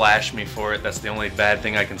 They splash me for it. That's the only bad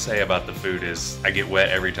thing I can say about the food is I get wet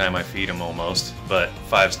every time I feed them almost. But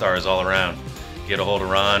 5 stars all around. Get a hold of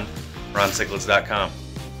Ron, ronsiklitz.com.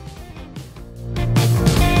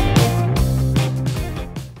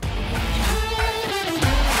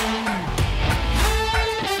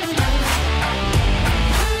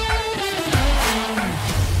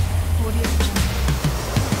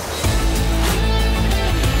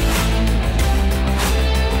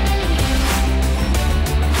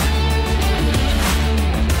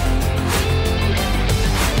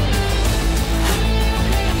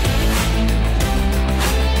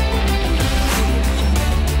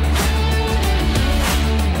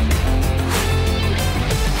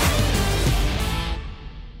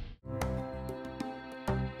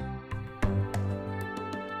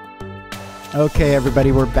 Okay,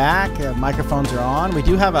 everybody, we're back. Microphones are on. We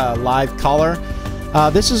do have a live caller.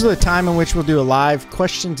 This is the time in which we'll do a live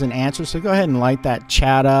questions and answers. So go ahead and light that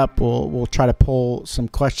chat up. We'll try to pull some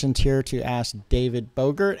questions here to ask David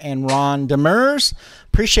Bogert and Ron Demers.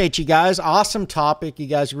 Appreciate you guys. Awesome topic. You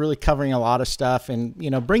guys are really covering a lot of stuff and,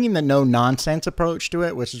 you know, bringing the no nonsense approach to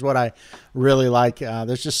it, which is what I really like.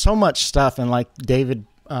 There's just so much stuff. And like David,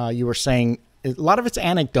 you were saying, a lot of it's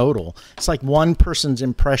anecdotal. It's like one person's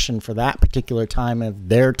impression for that particular time of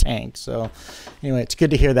their tank. So anyway, it's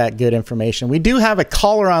good to hear that good information. We do have a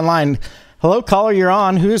caller online. Hello, caller, you're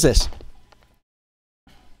on. Who is this?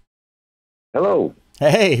 Hello.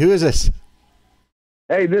 Hey, who is this?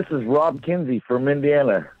 Hey, this is Rob Kinsey from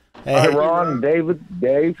Indiana. Hey, Hi, Ron, David,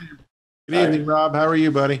 Dave. Good evening, Rob. How are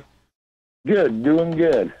you, buddy? Good, doing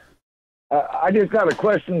good. I just got a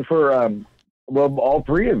question for well, all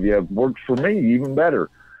three of you. Works for me even better.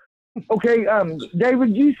 Okay,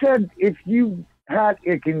 David, you said if you had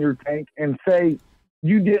ick in your tank and say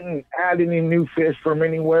you didn't add any new fish from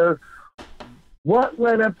anywhere, what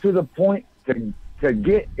led up to the point to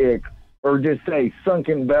get ick, or just say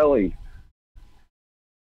sunken belly?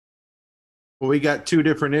 Well, we got 2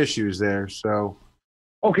 different issues there, so.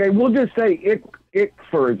 Okay, we'll just say ick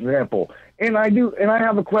for example. And I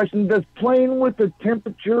have a question. Does playing with the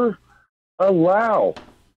temperature allow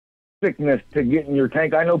sickness to get in your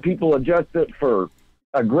tank? I know people adjust it for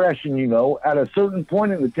aggression, you know. At a certain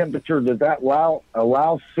point in the temperature, does that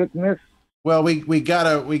allow sickness? Well, we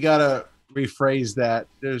gotta rephrase that.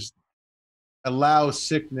 There's allow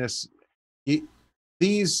sickness.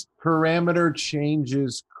 These parameter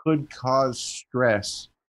changes could cause stress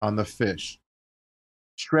on the fish.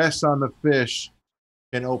 Stress on the fish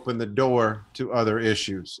can open the door to other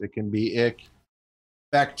issues. It can be ick.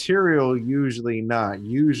 Bacterial, usually not.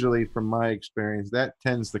 Usually, from my experience, that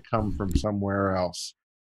tends to come from somewhere else.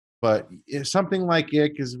 But something like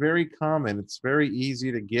ick is very common. It's very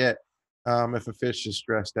easy to get if a fish is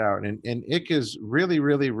stressed out. And ick is really,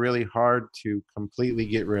 really, really hard to completely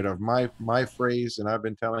get rid of. My phrase, and I've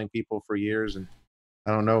been telling people for years, and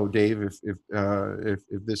I don't know, Dave, if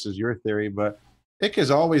this is your theory, but ick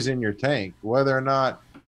is always in your tank. Whether or not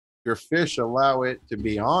your fish allow it to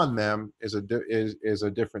be on them is a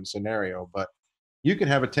different scenario. But you can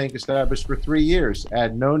have a tank established for 3 years,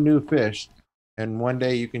 add no new fish, and one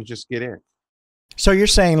day you can just get in. So you're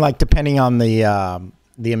saying, like, depending on the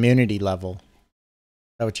immunity level, is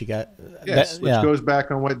that what you got? Yes, which goes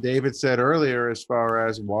back on what David said earlier as far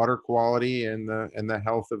as water quality and the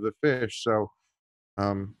health of the fish. So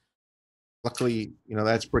luckily,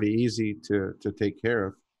 that's pretty easy to take care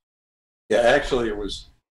of. Yeah, actually, there was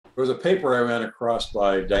a paper I ran across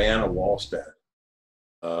by Diana Wallstadt,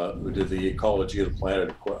 who did the Ecology of the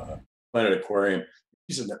Planet Aquarium.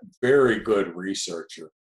 She's a very good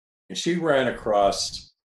researcher, and she ran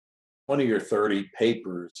across 20 or 30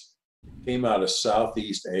 papers came out of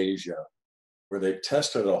Southeast Asia, where they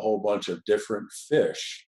tested a whole bunch of different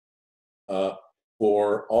fish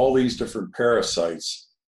for all these different parasites.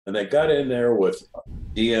 And they got in there with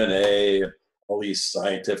DNA and all these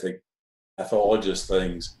scientific pathologist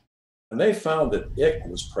things. And they found that ick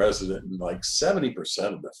was present in like 70%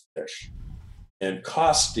 of the fish. And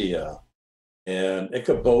Costia and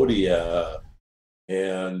Ichabodia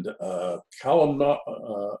and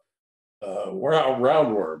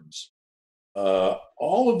roundworms,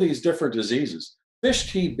 all of these different diseases.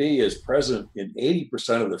 Fish TB is present in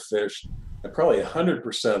 80% of the fish and probably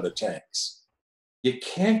 100% of the tanks. You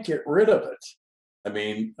can't get rid of it. I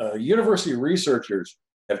mean, university researchers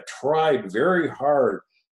have tried very hard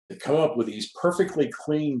to come up with these perfectly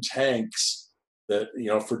clean tanks that,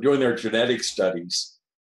 for doing their genetic studies,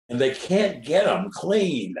 and they can't get them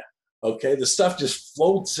clean. Okay, the stuff just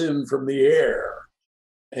floats in from the air.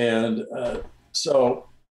 And so,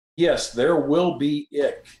 yes, there will be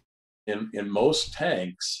ick in most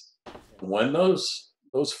tanks. And when those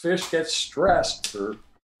fish get stressed for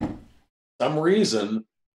some reason,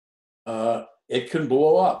 it can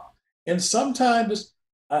blow up. And sometimes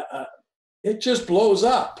it just blows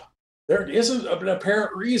up. There isn't an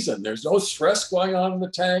apparent reason. There's no stress going on in the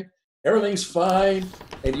tank. Everything's fine.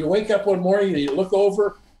 And you wake up one morning and you look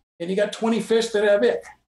over and you got 20 fish that have ick.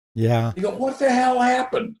 Yeah. You go, what the hell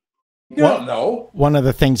happened? You don't know. One of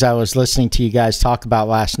the things I was listening to you guys talk about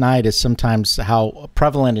last night is sometimes how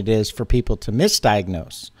prevalent it is for people to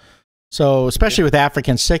misdiagnose. So especially with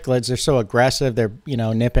African cichlids, they're so aggressive. They're,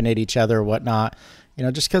 nipping at each other or whatnot.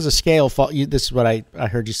 Just because a scale this is what I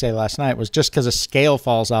heard you say last night, was just because a scale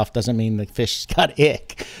falls off doesn't mean the fish's got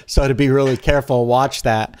ick. So to be really careful, watch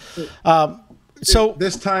that. So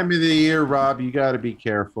this time of the year, Rob, you got to be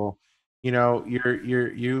careful. You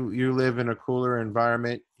live in a cooler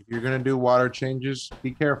environment. If you're going to do water changes, be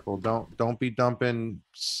careful. Don't be dumping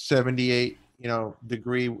 78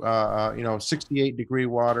 degree 68 degree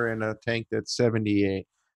water in a tank that's 78.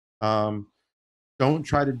 Don't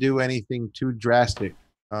try to do anything too drastic,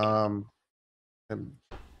 and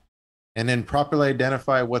then properly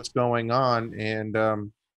identify what's going on and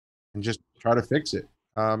just try to fix it.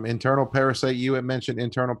 Internal parasite, you had mentioned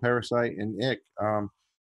internal parasite and ick.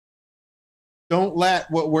 Don't let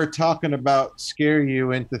what we're talking about scare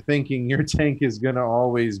you into thinking your tank is going to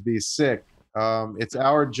always be sick. It's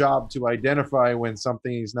our job to identify when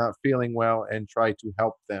something is not feeling well and try to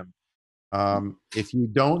help them. If you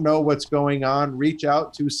don't know what's going on, reach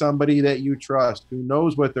out to somebody that you trust who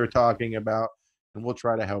knows what they're talking about, and we'll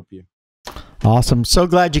try to help you. Awesome. So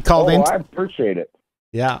glad you called in. I appreciate it.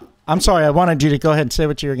 Yeah. I'm sorry. I wanted you to go ahead and say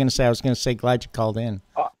what you were going to say. I was going to say, glad you called in.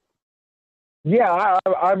 Yeah,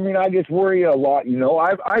 I mean, I just worry a lot.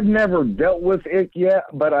 I've never dealt with ick yet,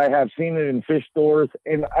 but I have seen it in fish stores,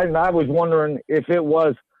 and I was wondering if it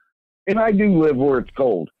was. And I do live where it's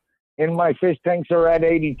cold, and my fish tanks are at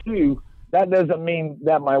 82. That doesn't mean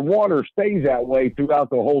that my water stays that way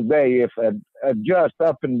throughout the whole day. If I adjust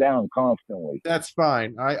up and down constantly, that's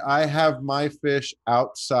fine. I have my fish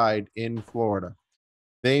outside in Florida.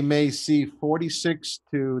 They may see 46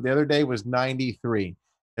 to the other day was 93.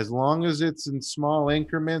 As long as it's in small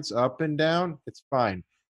increments up and down, it's fine.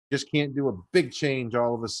 Just can't do a big change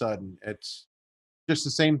all of a sudden. It's just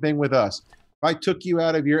the same thing with us. If I took you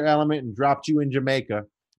out of your element and dropped you in Jamaica,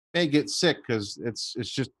 you may get sick because it's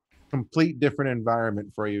just complete different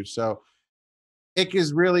environment for you. So ick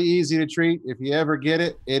is really easy to treat. If you ever get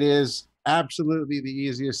it, it is absolutely the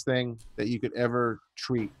easiest thing that you could ever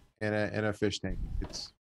treat in a fish tank.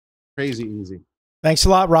 It's crazy easy. Thanks a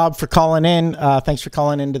lot, Rob, for calling in. Thanks for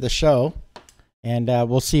calling into the show, and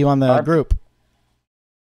we'll see you on the group.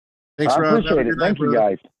 Thanks, I Rob. appreciate it. Thank you,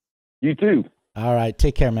 guys. You too. All right.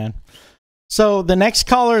 Take care, man. So the next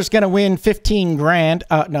caller is going to win 15 grand.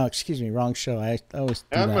 No, excuse me. Wrong show. I always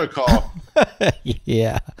do I'm that. going to call.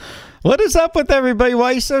 Yeah. What is up with everybody?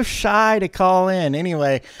 Why are you so shy to call in?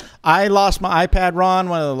 Anyway, I lost my iPad, Ron.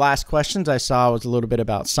 One of the last questions I saw was a little bit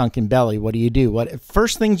about sunken belly. What do you do? What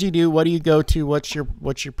first things you do? What do you go to? What's your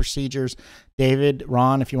procedures? David,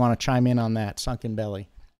 Ron, if you want to chime in on that, sunken belly.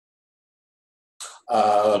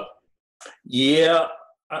 Yeah.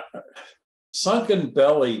 Sunken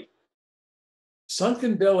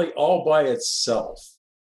belly all by itself.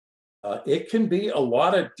 It can be a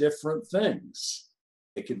lot of different things.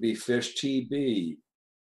 It could be fish TB.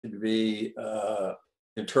 It could be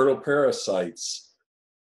internal parasites.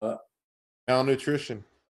 Malnutrition.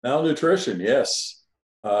 Malnutrition, yes.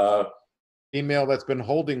 Female that's been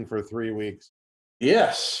holding for 3 weeks.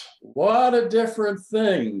 Yes, a lot of different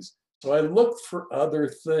things. So I looked for other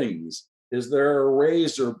things. Is there a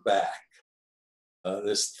razor back?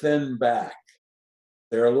 This thin back?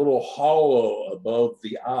 They're a little hollow above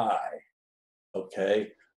the eye.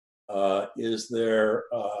 Okay. Is there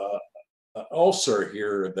an ulcer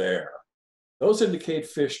here or there? Those indicate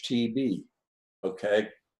fish TB. Okay.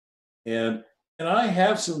 And I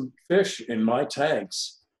have some fish in my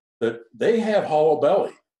tanks that they have hollow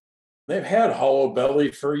belly. They've had hollow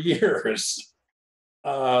belly for years.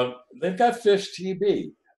 They've got fish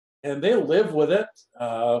TB and they live with it.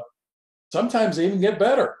 Sometimes they even get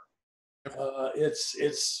better.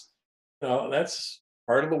 It's that's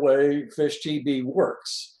part of the way fish TB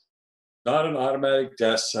works. Not an automatic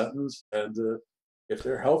death sentence, and if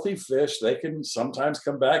they're healthy fish, they can sometimes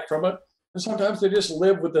come back from it, and sometimes they just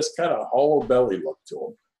live with this kind of hollow belly look to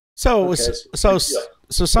them. So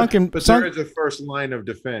sunken. But there is a first line of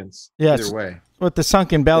defense. Yes. Either way. With the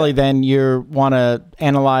sunken belly, then you want to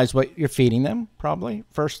analyze what you're feeding them, probably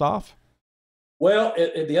first off. Well,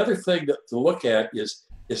 and the other thing to look at is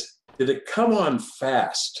did it come on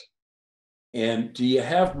fast? And do you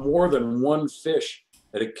have more than one fish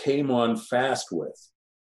that it came on fast with?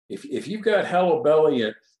 If you've got hollow belly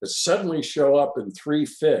that suddenly show up in 3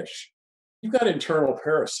 fish, you've got internal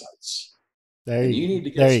parasites. And you need to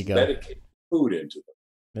get some medicated food into them.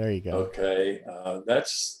 There you go. Okay,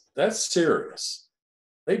 that's serious.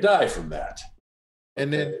 They die from that.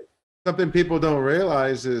 And then something people don't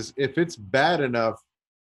realize is if it's bad enough,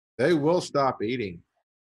 they will stop eating.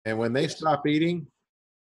 And when they stop eating,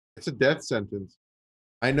 it's a death sentence.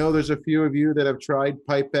 I know there's a few of you that have tried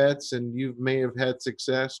pipettes and you may have had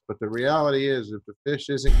success, but the reality is if the fish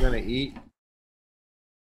isn't going to eat,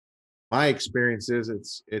 my experience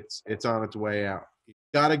is it's on its way out. You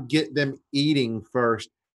got to get them eating first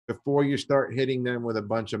before you start hitting them with a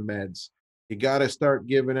bunch of meds. You got to start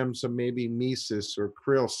giving them some maybe mesis or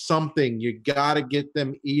krill, something. You got to get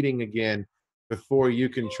them eating again before you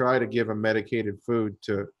can try to give them medicated food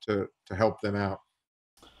to help them out.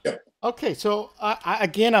 Okay, so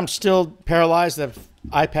again, I'm still paralyzed. The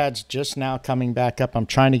iPad's just now coming back up. I'm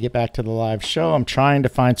trying to get back to the live show. I'm trying to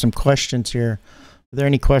find some questions here. Are there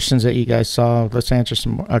any questions that you guys saw? Let's answer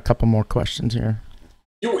a couple more questions here.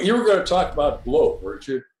 You were going to talk about bloat, weren't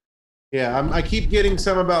you? Yeah, I keep getting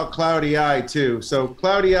some about cloudy eye too. So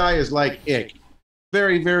cloudy eye is like ick.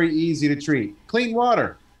 Very, very easy to treat. Clean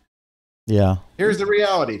water. Yeah. Here's the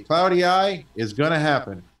reality. Cloudy eye is going to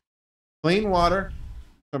happen. Clean water.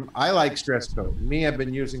 I like Stress Coat. Me, I've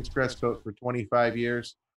been using Stress Coat for 25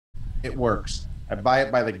 years. It works. I buy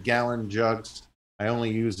it by the gallon jugs. I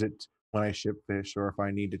only use it when I ship fish or if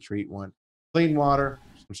I need to treat one. Clean water,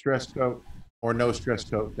 some Stress Coat, or no Stress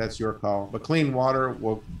Coat. That's your call. But clean water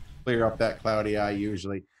will clear up that cloudy eye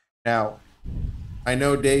usually. Now, I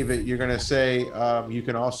know, David, you're going to say you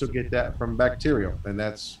can also get that from bacterial, and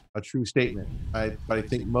that's a true statement. But I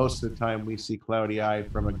think most of the time we see cloudy eye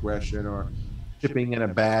from aggression or shipping in a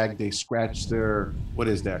bag. They scratch their, what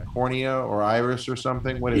is that, cornea or iris or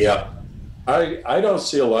something? What is that? I don't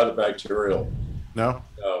see a lot of bacterial. No?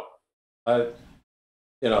 No.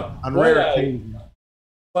 On rare occasions.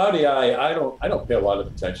 Cloudy eye, I don't pay a lot of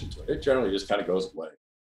attention to it. It generally just kind of goes away.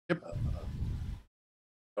 Yep.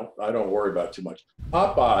 I don't worry about it too much.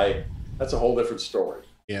 Pop eye, that's a whole different story.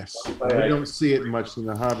 Yes. I don't see it much in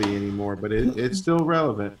the hobby anymore, but it's still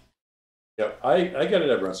relevant. Yep. I get it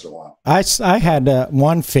every once in a while. I had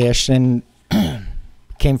one fish and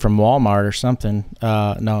came from Walmart or something.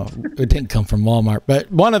 No, it didn't come from Walmart, but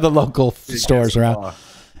one of the local stores around.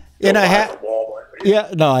 And I had, yeah,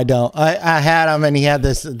 no, I don't. I had him and he had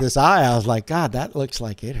this eye. I was like, God, that looks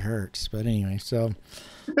like it hurts. But anyway, so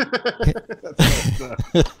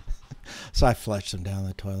so I flushed him down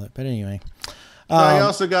the toilet. But anyway, I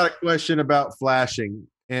also got a question about flashing,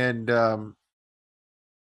 and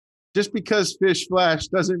just because fish flash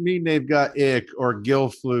doesn't mean they've got ick or gill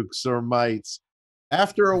flukes or mites.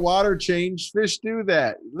 After a water change, fish do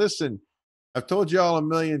that. Listen, I've told you all a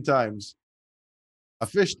million times. A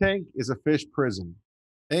fish tank is a fish prison.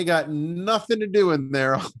 They got nothing to do in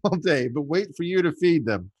there all day but wait for you to feed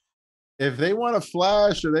them. If they want to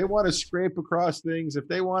flash or they want to scrape across things, if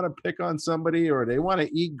they want to pick on somebody or they want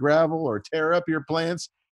to eat gravel or tear up your plants,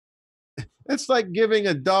 it's like giving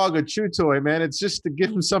a dog a chew toy, man. It's just to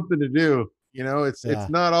give them something to do. You know, it's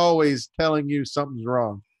not always telling you something's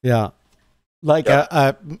wrong. Yeah. Like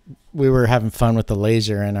we were having fun with the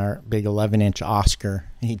laser and our big 11-inch Oscar.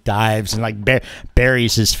 He dives and like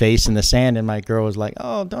buries his face in the sand. And my girl was like,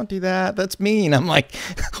 "Oh, don't do that. That's mean." I'm like,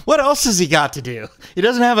 "What else has he got to do? He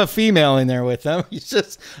doesn't have a female in there with him. He's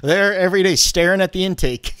just there every day staring at the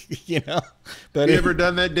intake." You know. But have you ever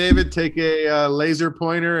done that, David? Take a laser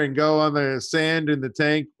pointer and go on the sand in the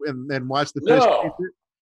tank and watch the fish chase it?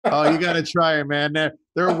 Oh, you got to try it, man.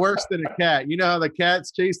 They're worse than a cat. You know how the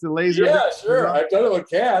cats chase the laser? Yeah, sure. I've done it with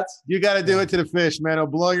cats. You got to do it to the fish, man. It'll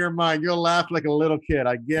blow your mind. You'll laugh like a little kid.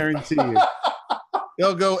 I guarantee you.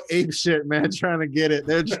 They'll go ape shit, man, trying to get it.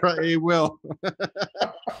 They will.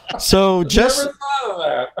 So just never thought of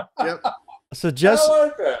that. Yep. So just I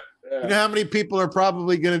like that. Yeah. You know how many people are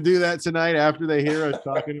probably going to do that tonight after they hear us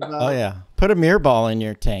talking about it? Oh yeah, put a mirror ball in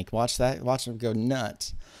your tank. Watch that. Watch them go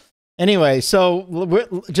nuts. Anyway,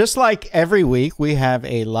 so just like every week, we have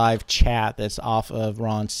a live chat that's off of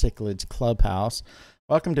Ron Cichlids' Clubhouse.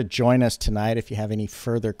 Welcome to join us tonight if you have any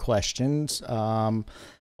further questions.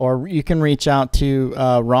 Or you can reach out to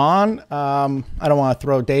Ron. I don't want to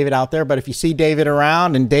throw David out there, but if you see David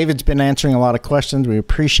around, and David's been answering a lot of questions, we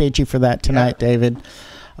appreciate you for that tonight, David.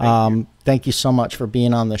 Thank you so much for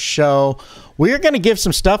being on the show. We are going to give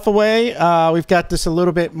some stuff away. We've got this a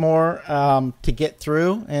little bit more to get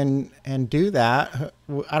through and do that.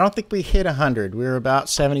 I don't think we hit 100. We were about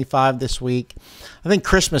 75 this week. I think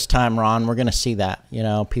Christmas time, Ron, we're going to see that. You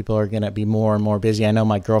know, people are going to be more and more busy. I know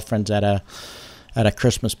my girlfriend's at a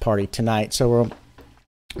Christmas party tonight, so we'll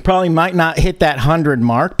probably might not hit that 100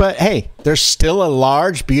 mark. But hey, there's still a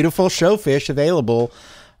large, beautiful showfish available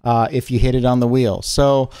if you hit it on the wheel.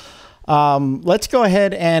 So let's go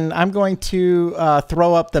ahead, and I'm going to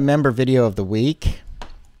throw up the member video of the week.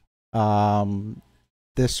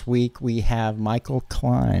 This week we have Michael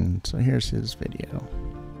Klein. So here's his video.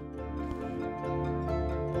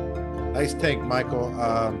 Nice tank, Michael.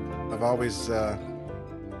 I've always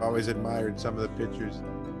admired some of the pictures.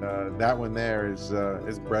 That one there is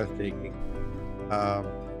breathtaking.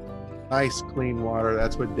 Nice clean water.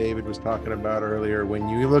 That's what David was talking about earlier. When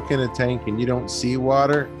you look in a tank and you don't see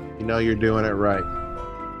water, you know you're doing it right.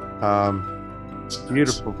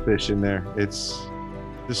 Beautiful fish in there. It's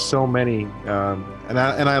just so many, and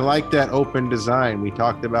I like that open design. We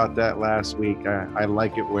talked about that last week. I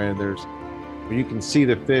like it where you can see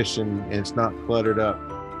the fish and it's not cluttered up.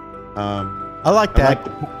 I like that.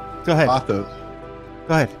 Go ahead. Pothos.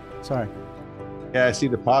 Go ahead. Sorry. Yeah, I see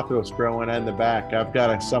the pothos growing in the back. I've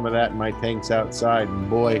got some of that in my tanks outside. And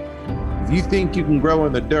boy, if you think you can grow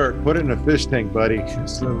in the dirt, put it in a fish tank, buddy.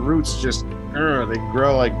 Because the roots just, they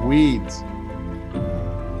grow like weeds.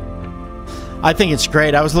 I think it's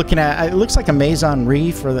great. I was looking at, it looks like a Maison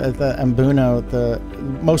Reef or the Ambuno, the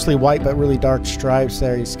mostly white but really dark stripes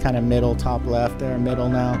there. He's kind of middle, top left there, middle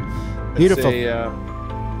now. Beautiful.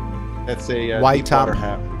 That's a white top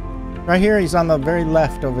hat. Right here, he's on the very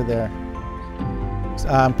left over there.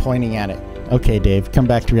 I'm pointing at it. Okay, Dave, come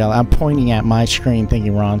back to reality. I'm pointing at my screen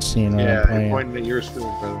thinking Ron's seeing what I'm pointing I'm pointing at your screen,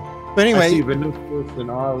 brother. But anyway, I see Venuscus and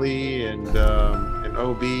Ollie and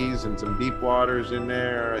OBs and some deep waters in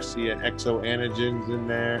there. I see an exoanogens in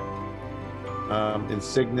there,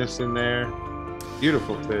 Insignis in there.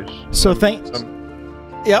 Beautiful fish. So So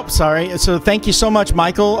thank you so much,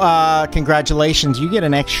 Michael. Congratulations. You get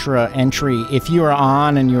an extra entry. If you are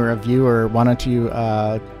on and you're a viewer, why don't you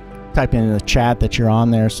type in the chat that you're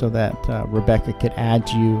on there so that Rebecca could add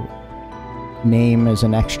you name as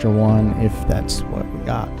an extra one if that's what we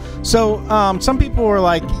got. So some people were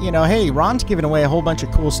like, hey, Ron's giving away a whole bunch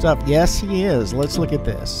of cool stuff. Yes, he is. Let's look at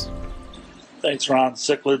this. Thanks, Ron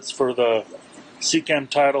Cichlids, for the Seachem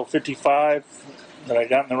Title 55 that I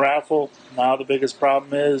got in the raffle. Now the biggest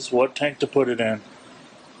problem is what tank to put it in.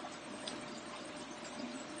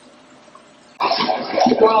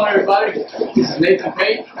 Well, everybody, this is Nathan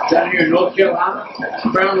Pate down here in North Carolina.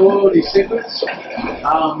 Brown oil, these cichlids.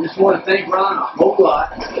 Just want to thank Ron a whole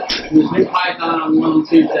lot for this new python I won on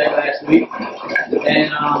Tuesday last week.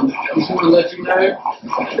 And just want to let you know, we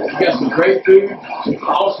got some great food, some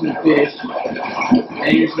awesome fish.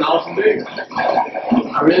 and you're just an awesome dude.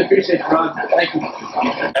 I really appreciate it, Ron. Thank you.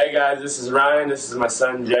 Hey guys, this is Ryan. This is my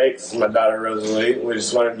son Jake. This is my daughter Rosalie. We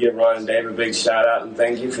just wanted to give Ron and Dave a big shout out and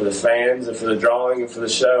thank you for the fans and for the drawing and for the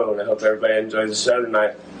show. And I hope everybody enjoys the show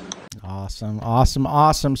tonight. Awesome, awesome,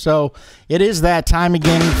 awesome. So it is that time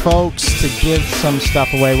again, folks, to give some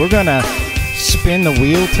stuff away. We're going to spin the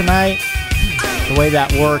wheel tonight. The way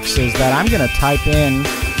that works is that I'm going to type in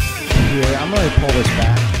here. I'm going to pull this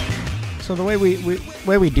back. So the way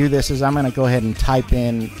we do this is I'm going to go ahead and type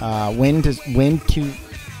in when to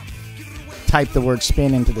type the word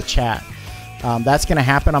spin into the chat. That's going to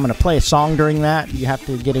happen. I'm going to play a song during that. You have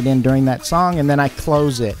to get it in during that song, and then I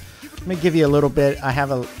close it. Let me give you a little bit. I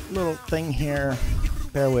have a little thing here.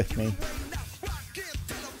 Bear with me.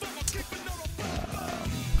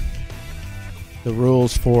 The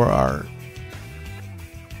rules for our...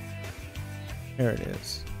 Here it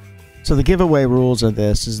is. So the giveaway rules of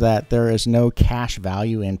this is that there is no cash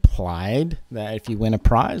value implied, that if you win a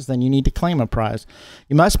prize, then you need to claim a prize.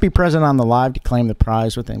 You must be present on the live to claim the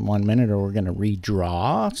prize within 1 minute, or we're going to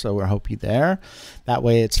redraw. So we'll hope you there. That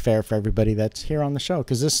way it's fair for everybody that's here on the show,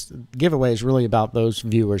 because this giveaway is really about those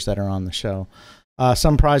viewers that are on the show.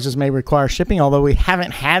 Some prizes may require shipping, although we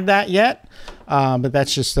haven't had that yet. But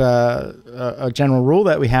that's just a general rule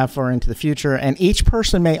that we have for into the future. And each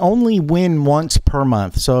person may only win once per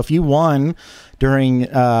month. So if you won during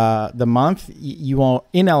the month, you are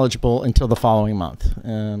ineligible until the following month.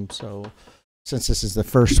 So since this is the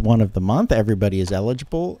first one of the month, everybody is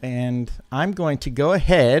eligible. And I'm going to go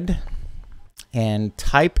ahead and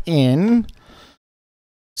type in...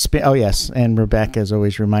 Oh, yes, and Rebecca is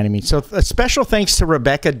always reminding me. So a special thanks to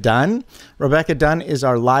Rebecca Dunn. Rebecca Dunn is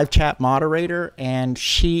our live chat moderator, and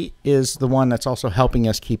she is the one that's also helping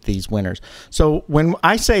us keep these winners. So when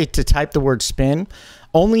I say to type the word spin,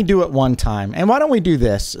 only do it one time. And why don't we do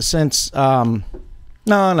this? Since, no.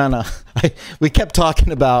 We kept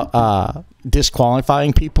talking about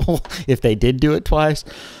disqualifying people if they did do it twice.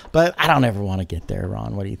 But I don't ever want to get there,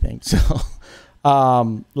 Ron. What do you think? So...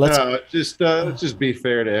 let's just be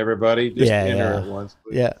fair to everybody. Just enter at once,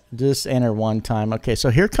 please. Yeah, just enter one time. Okay, so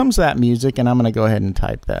here comes that music, and I'm going to go ahead and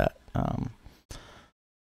type that. All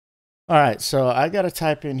right, so I got to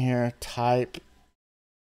type in here, type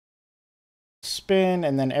spin,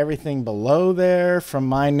 and then everything below there from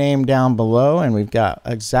my name down below, and we've got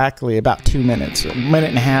exactly about 2 minutes, a minute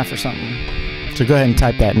and a half or something. So go ahead and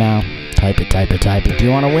type that now. Type it. Do you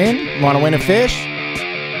want to win? Want to win a fish?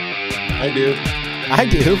 I do.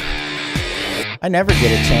 I never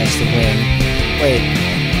get a chance to win. Wait.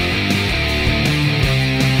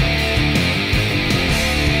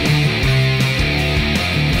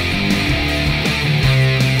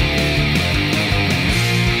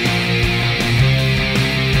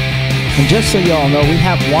 And just so you all know, we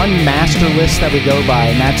have one master list that we go by,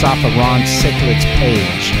 and that's off of Ron Sicklett's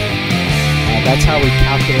page. That's how we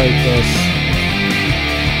calculate this.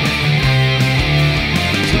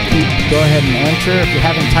 Go ahead and enter. If you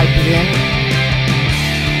haven't typed it in,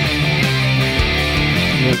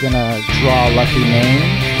 you're going to draw a lucky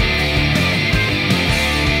name.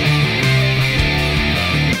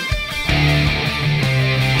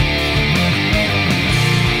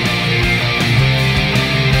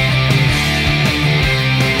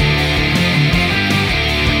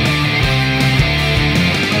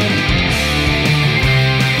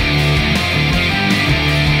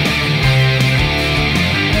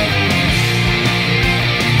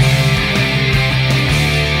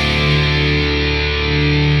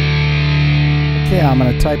 I'm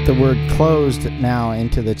going to type the word closed now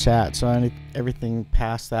into the chat. So everything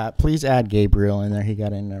past that, please add Gabriel in there. He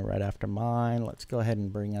got in there right after mine. Let's go ahead and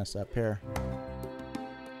bring us up here.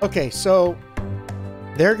 Okay, so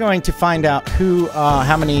they're going to find out who,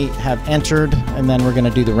 how many have entered, and then we're going to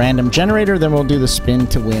do the random generator. Then we'll do the spin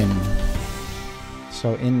to win.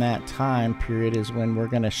 So in that time period is when we're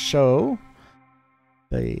going to show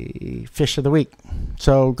the fish of the week.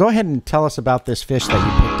 So go ahead and tell us about this fish that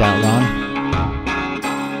you picked out, Ron.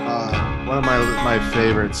 One of my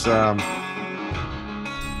favorites. I'm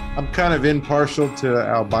kind of impartial to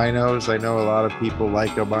albinos. I know a lot of people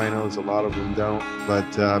like albinos, a lot of them don't. But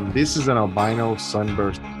this is an albino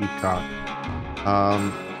sunburst peacock.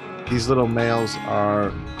 These little males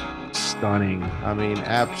are stunning. I mean,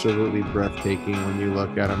 absolutely breathtaking when you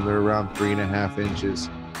look at them. They're around 3.5 inches.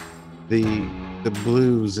 The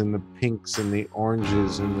blues and the pinks and the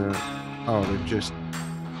oranges and they're just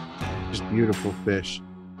beautiful fish.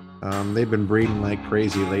 They've been breeding like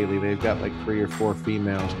crazy lately. They've got like 3 or 4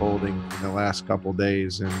 females holding in the last couple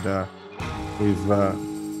days, and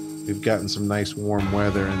we've we've gotten some nice warm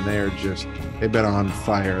weather, and they've been on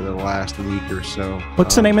fire the last week or so.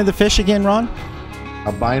 What's the name of the fish again, Ron?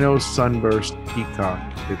 Albino sunburst peacock.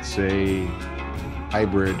 It's a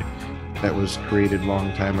hybrid that was created a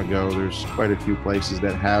long time ago. There's quite a few places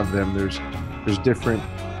that have them. There's different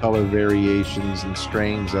color variations and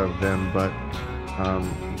strains of them, but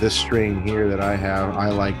this strain here that I have, I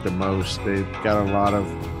like the most. They've got a lot of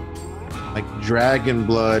like dragon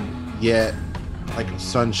blood, yet like a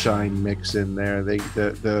sunshine mix in there.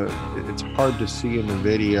 It's hard to see in the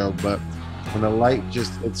video, but when the light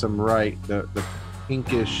just hits them right, the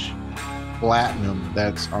pinkish platinum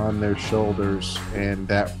that's on their shoulders and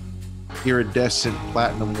that iridescent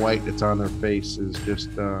platinum white that's on their face is just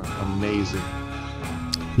amazing.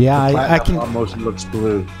 Yeah, I can almost looks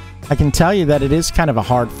blue. I can tell you that it is kind of a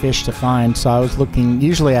hard fish to find. So I was looking.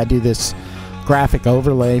 Usually, I do this graphic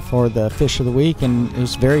overlay for the fish of the week, and it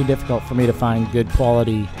was very difficult for me to find good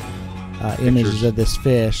quality images of this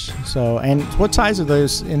fish. So, and what size are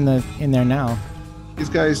those in there now? These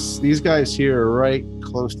guys here are right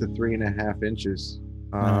close to 3.5 inches.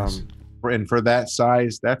 Nice. And for that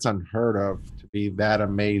size, that's unheard of to be that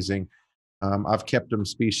amazing. I've kept them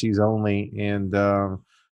species only and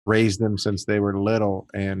raised them since they were little,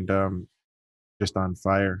 and just on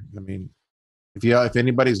fire. I mean, if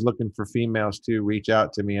anybody's looking for females too, reach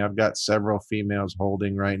out to me. I've got several females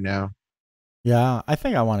holding right now. Yeah, I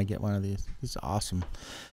think I want to get one of these. These are awesome.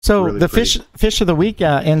 So really the pretty. fish of the week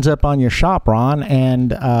ends up on your shop, Ron,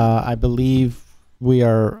 and I believe we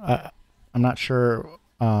are. I'm not sure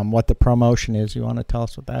what the promotion is. You want to tell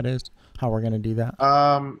us what that is? How we're going to do that?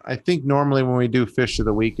 I think normally when we do fish of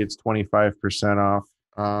the week, it's 25% off.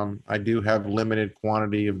 I do have limited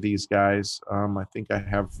quantity of these guys. I think I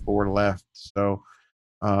have 4 left. So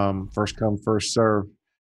first come, first serve.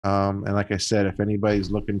 And like I said, if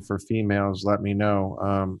anybody's looking for females, let me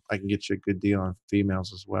know. I can get you a good deal on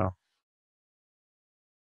females as well.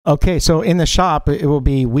 Okay, so in the shop, it will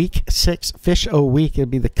be week 6, Fish O Week. It'll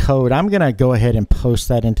be the code. I'm going to go ahead and post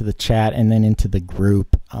that into the chat and then into the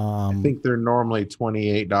group. I think they're normally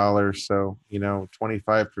 $28, so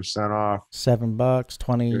 25% off. $7,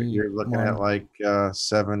 20. You're looking at like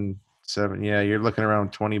seven. Yeah, you're looking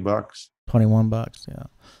around $20. $21. Yeah, so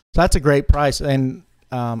that's a great price, and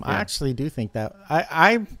I actually do think that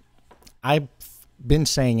I've been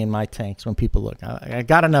saying in my tanks when people look, I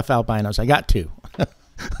got enough albinos. I got 2.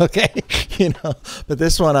 Okay, but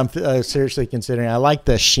this one I'm seriously considering. I like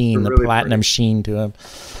the sheen, the really platinum sheen to him.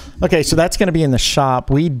 Okay, so that's going to be in the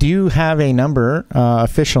shop. We do have a number.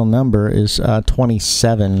 Official number is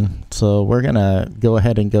 27. So we're going to go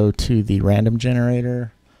ahead and go to the random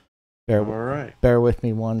generator. Bear with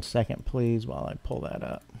me 1 second, please, while I pull that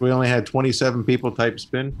up. We only had 27 people type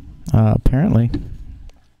spin? Apparently.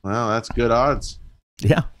 Wow, that's good odds.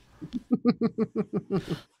 Yeah.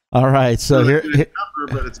 All right, so here, number,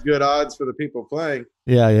 but it's good odds for the people playing.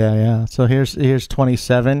 Yeah. So here's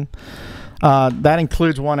 27. That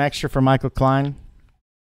includes 1 extra for Michael Klein.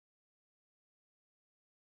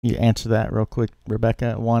 You answer that real quick,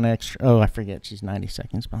 Rebecca. 1 extra. Oh, I forget. She's 90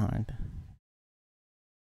 seconds behind.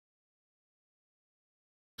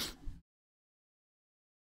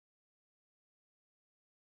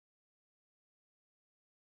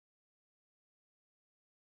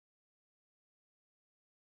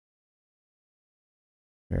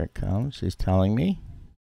 Here it comes. She's telling me.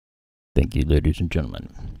 Thank you, ladies and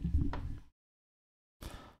gentlemen.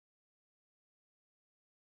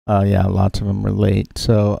 Oh, yeah, lots of them are late.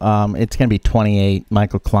 So it's going to be 28.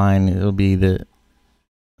 Michael Klein, it'll be the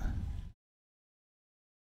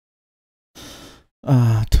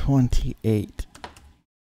 28.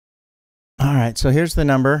 All right, so here's the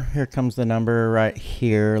number. Here comes the number right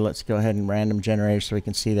here. Let's go ahead and random generate so we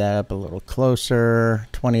can see that up a little closer.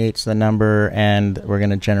 28's the number, and we're going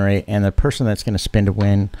to generate. And the person that's going to spin to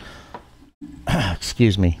win,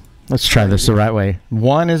 excuse me. Let's try this the right way.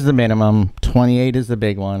 1 is the minimum. 28 is the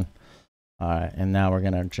big one. All right, and now we're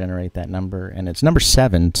going to generate that number, and it's number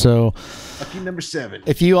 7. So, lucky number 7.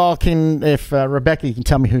 If you all can, Rebecca, you can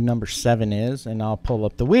tell me who number 7 is, and I'll pull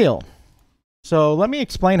up the wheel. So let me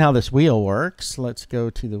explain how this wheel works. Let's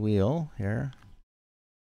go to the wheel here.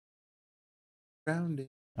 Round it.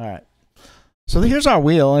 All right. So here's our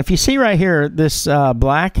wheel. And if you see right here, this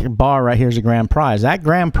black bar right here is a grand prize. That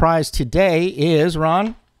grand prize today is,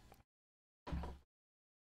 Ron?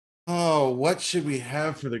 Oh, what should we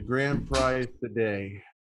have for the grand prize today?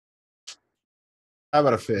 How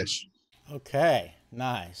about a fish? Okay,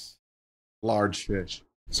 nice. Large fish.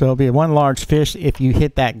 So it'll be 1 large fish if you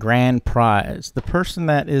hit that grand prize. The person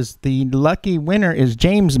that is the lucky winner is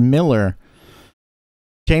James Miller.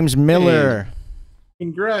 James Miller.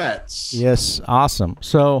 Congrats. Yes, awesome.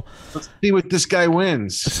 So let's see what this guy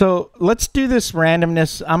wins. So let's do this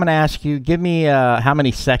randomness. I'm going to ask you, give me how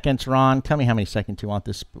many seconds, Ron? Tell me how many seconds you want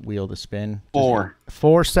this wheel to spin. 4.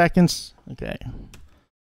 4 seconds? Okay.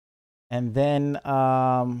 And then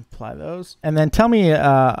apply those. And then tell me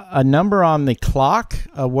a number on the clock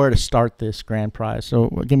where to start this grand prize. So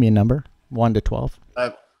give me a number, 1 to 12.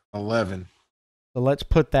 11. So let's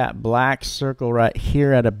put that black circle right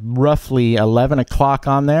here at roughly 11 o'clock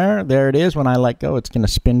on there. There it is. When I let go, it's going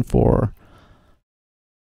to spin for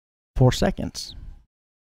 4 seconds.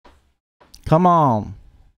 Come on.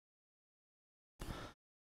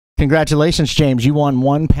 Congratulations, James. You won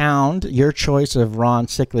 £1, your choice of Ron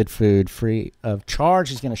Cichlid food, free of charge.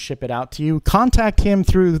 He's going to ship it out to you. Contact him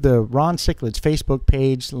through the Ron Cichlid's Facebook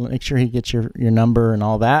page. Make sure he gets your number and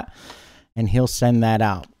all that, and he'll send that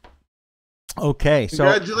out. Okay. So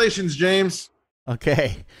congratulations, James.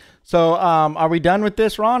 Okay. So are we done with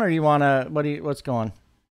this, Ron, or you want to, what's going?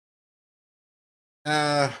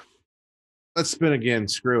 Let's spin again.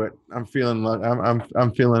 Screw it. I'm feeling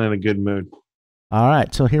in a good mood. All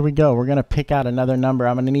right, so here we go. We're going to pick out another number.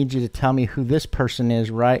 I'm going to need you to tell me who this person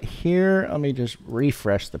is right here. Let me just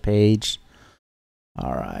refresh the page.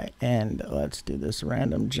 All right, and let's do this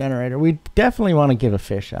random generator. We definitely want to give a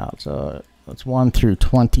fish out. So that's 1 through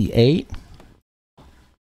 28.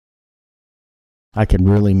 I could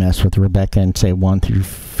really mess with Rebecca and say 1 through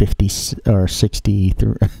 50 or 60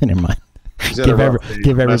 through. Never mind. Give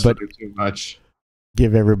everybody too much.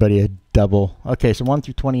 Give everybody a double. Okay, so 1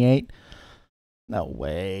 through 28. No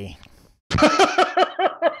way.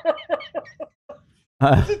 What's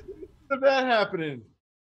that happening?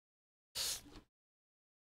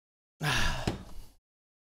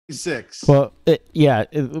 6. Well,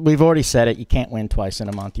 we've already said it. You can't win twice in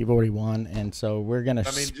a month. You've already won, and so we're gonna.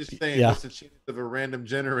 I mean, just saying. What's the chance of a random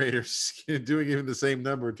generator doing even the same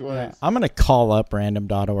number twice? Yeah, I'm gonna call up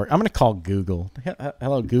random.org. I'm gonna call Google.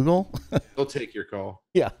 Hello, Google. They'll take your call.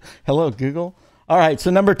 Yeah. Hello, Google. All right.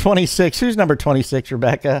 So number 26. Who's number 26,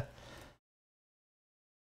 Rebecca?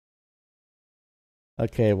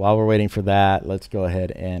 Okay. While we're waiting for that, let's go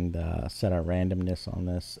ahead and set our randomness on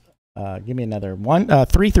this. Give me another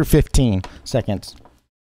 3 through 15 seconds.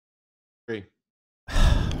 3.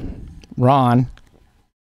 Ron.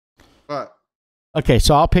 What? Okay,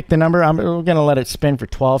 so I'll pick the number. We're going to let it spin for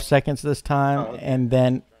 12 seconds this time. Oh, okay. And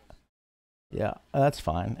then, yeah, that's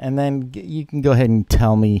fine. And then you can go ahead and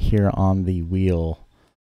tell me here on the wheel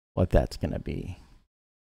what that's going to be.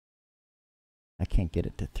 I can't get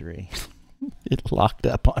it to 3. It locked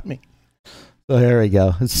up on me. So here we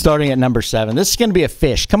go. It's starting at number 7. This is going to be a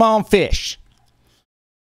fish. Come on, fish.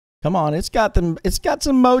 Come on. It's got some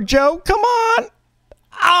mojo. Come on.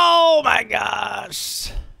 Oh my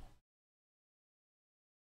gosh.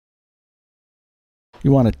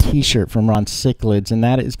 You want a t-shirt from Ron Cichlids, and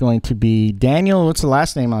that is going to be Daniel. What's the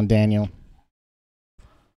last name on Daniel?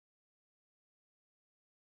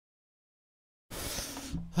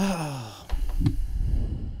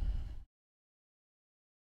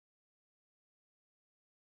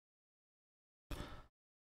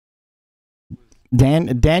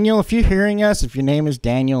 Daniel, if you're hearing us, if your name is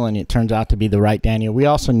Daniel and it turns out to be the right Daniel, we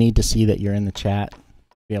also need to see that you're in the chat to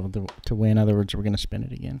be able to win. In other words, we're going to spin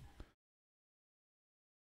it again.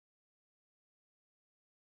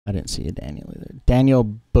 I didn't see a Daniel either.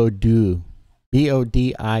 Daniel Bodiu.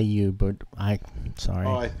 B-O-D-I-U. Sorry.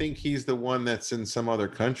 Oh, I think he's the one that's in some other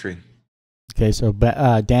country. Okay, so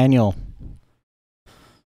Daniel.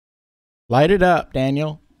 Light it up,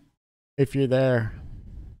 Daniel, if you're there.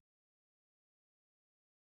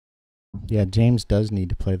 Yeah, James does need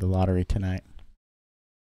to play the lottery tonight.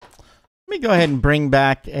 Let me go ahead and bring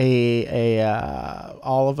back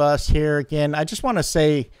all of us here again. I just want to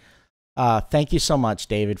say thank you so much,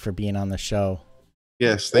 David, for being on the show.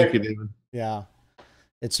 Yes, thank you, David. Yeah,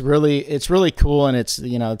 it's really cool, and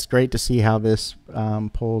it's great to see how this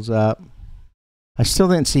pulls up. I still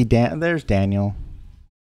didn't see There's Daniel.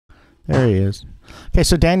 There he is. Okay,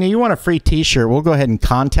 so Daniel, you want a free T-shirt? We'll go ahead and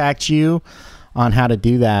contact you on how to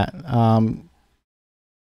do that.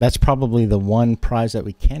 That's probably the one prize that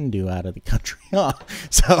we can do out of the country.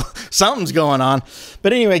 So something's going on.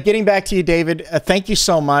 But anyway, getting back to you, David, thank you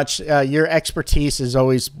so much. Your expertise is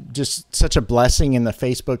always just such a blessing in the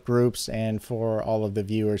Facebook groups and for all of the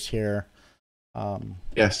viewers here.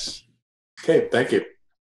 Yes. Okay, thank you.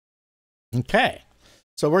 Okay.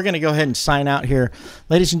 So we're going to go ahead and sign out here.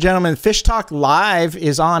 Ladies and gentlemen, Fish Talk Live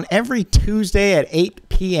is on every Tuesday at 8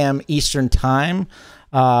 p.m. Eastern Time.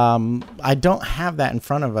 I don't have that in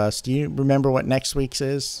front of us. Do you remember what next week's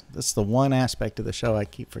is? That's the one aspect of the show I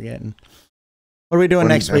keep forgetting. What are we doing What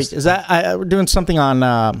next week? Is that we're doing something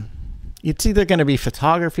on? It's either going to be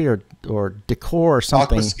photography or decor or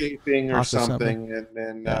something. Aquascaping or something, and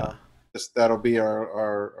then that'll be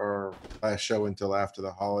our last show until after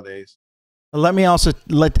the holidays. Let me also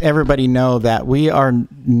let everybody know that we are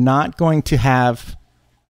not going to have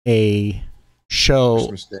a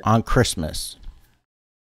show on Christmas.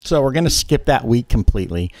 So we're going to skip that week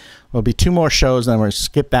completely. There'll be 2 more shows, and then we're going to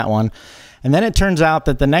skip that one. And then it turns out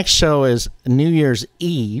that the next show is New Year's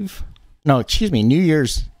Eve. No, excuse me, New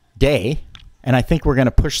Year's Day. And I think we're going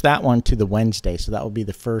to push that one to the Wednesday. So that will be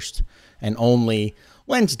the first and only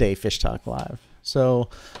Wednesday Fish Talk Live. So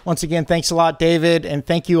once again, thanks a lot, David. And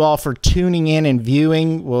thank you all for tuning in and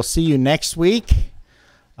viewing. We'll see you next week.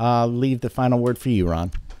 Leave the final word for you,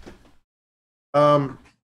 Ron.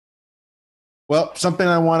 Well, something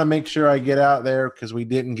I want to make sure I get out there, because we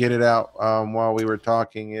didn't get it out while we were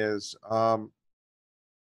talking, is for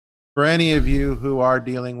any of you who are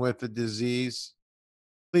dealing with the disease,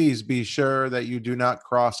 please be sure that you do not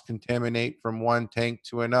cross-contaminate from one tank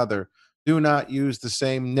to another. Do not use the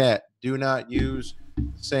same net. Do not use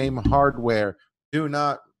the same hardware. Do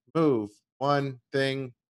not move one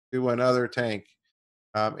thing to another tank.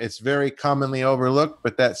 It's very commonly overlooked,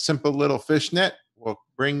 but that simple little fish net will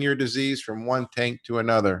bring your disease from one tank to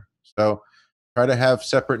another. So try to have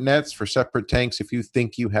separate nets for separate tanks if you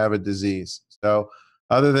think you have a disease. So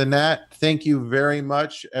other than that, thank you very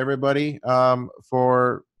much, everybody,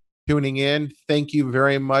 for tuning in. Thank you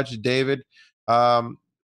very much, David,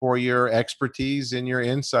 for your expertise and your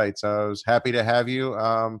insights. I was happy to have you.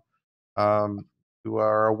 You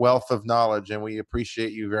are a wealth of knowledge, and we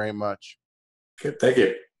appreciate you very much. Okay, thank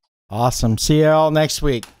you. Awesome. See you all next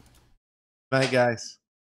week. Night, guys.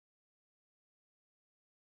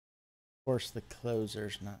 Of course, the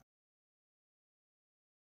closer's not.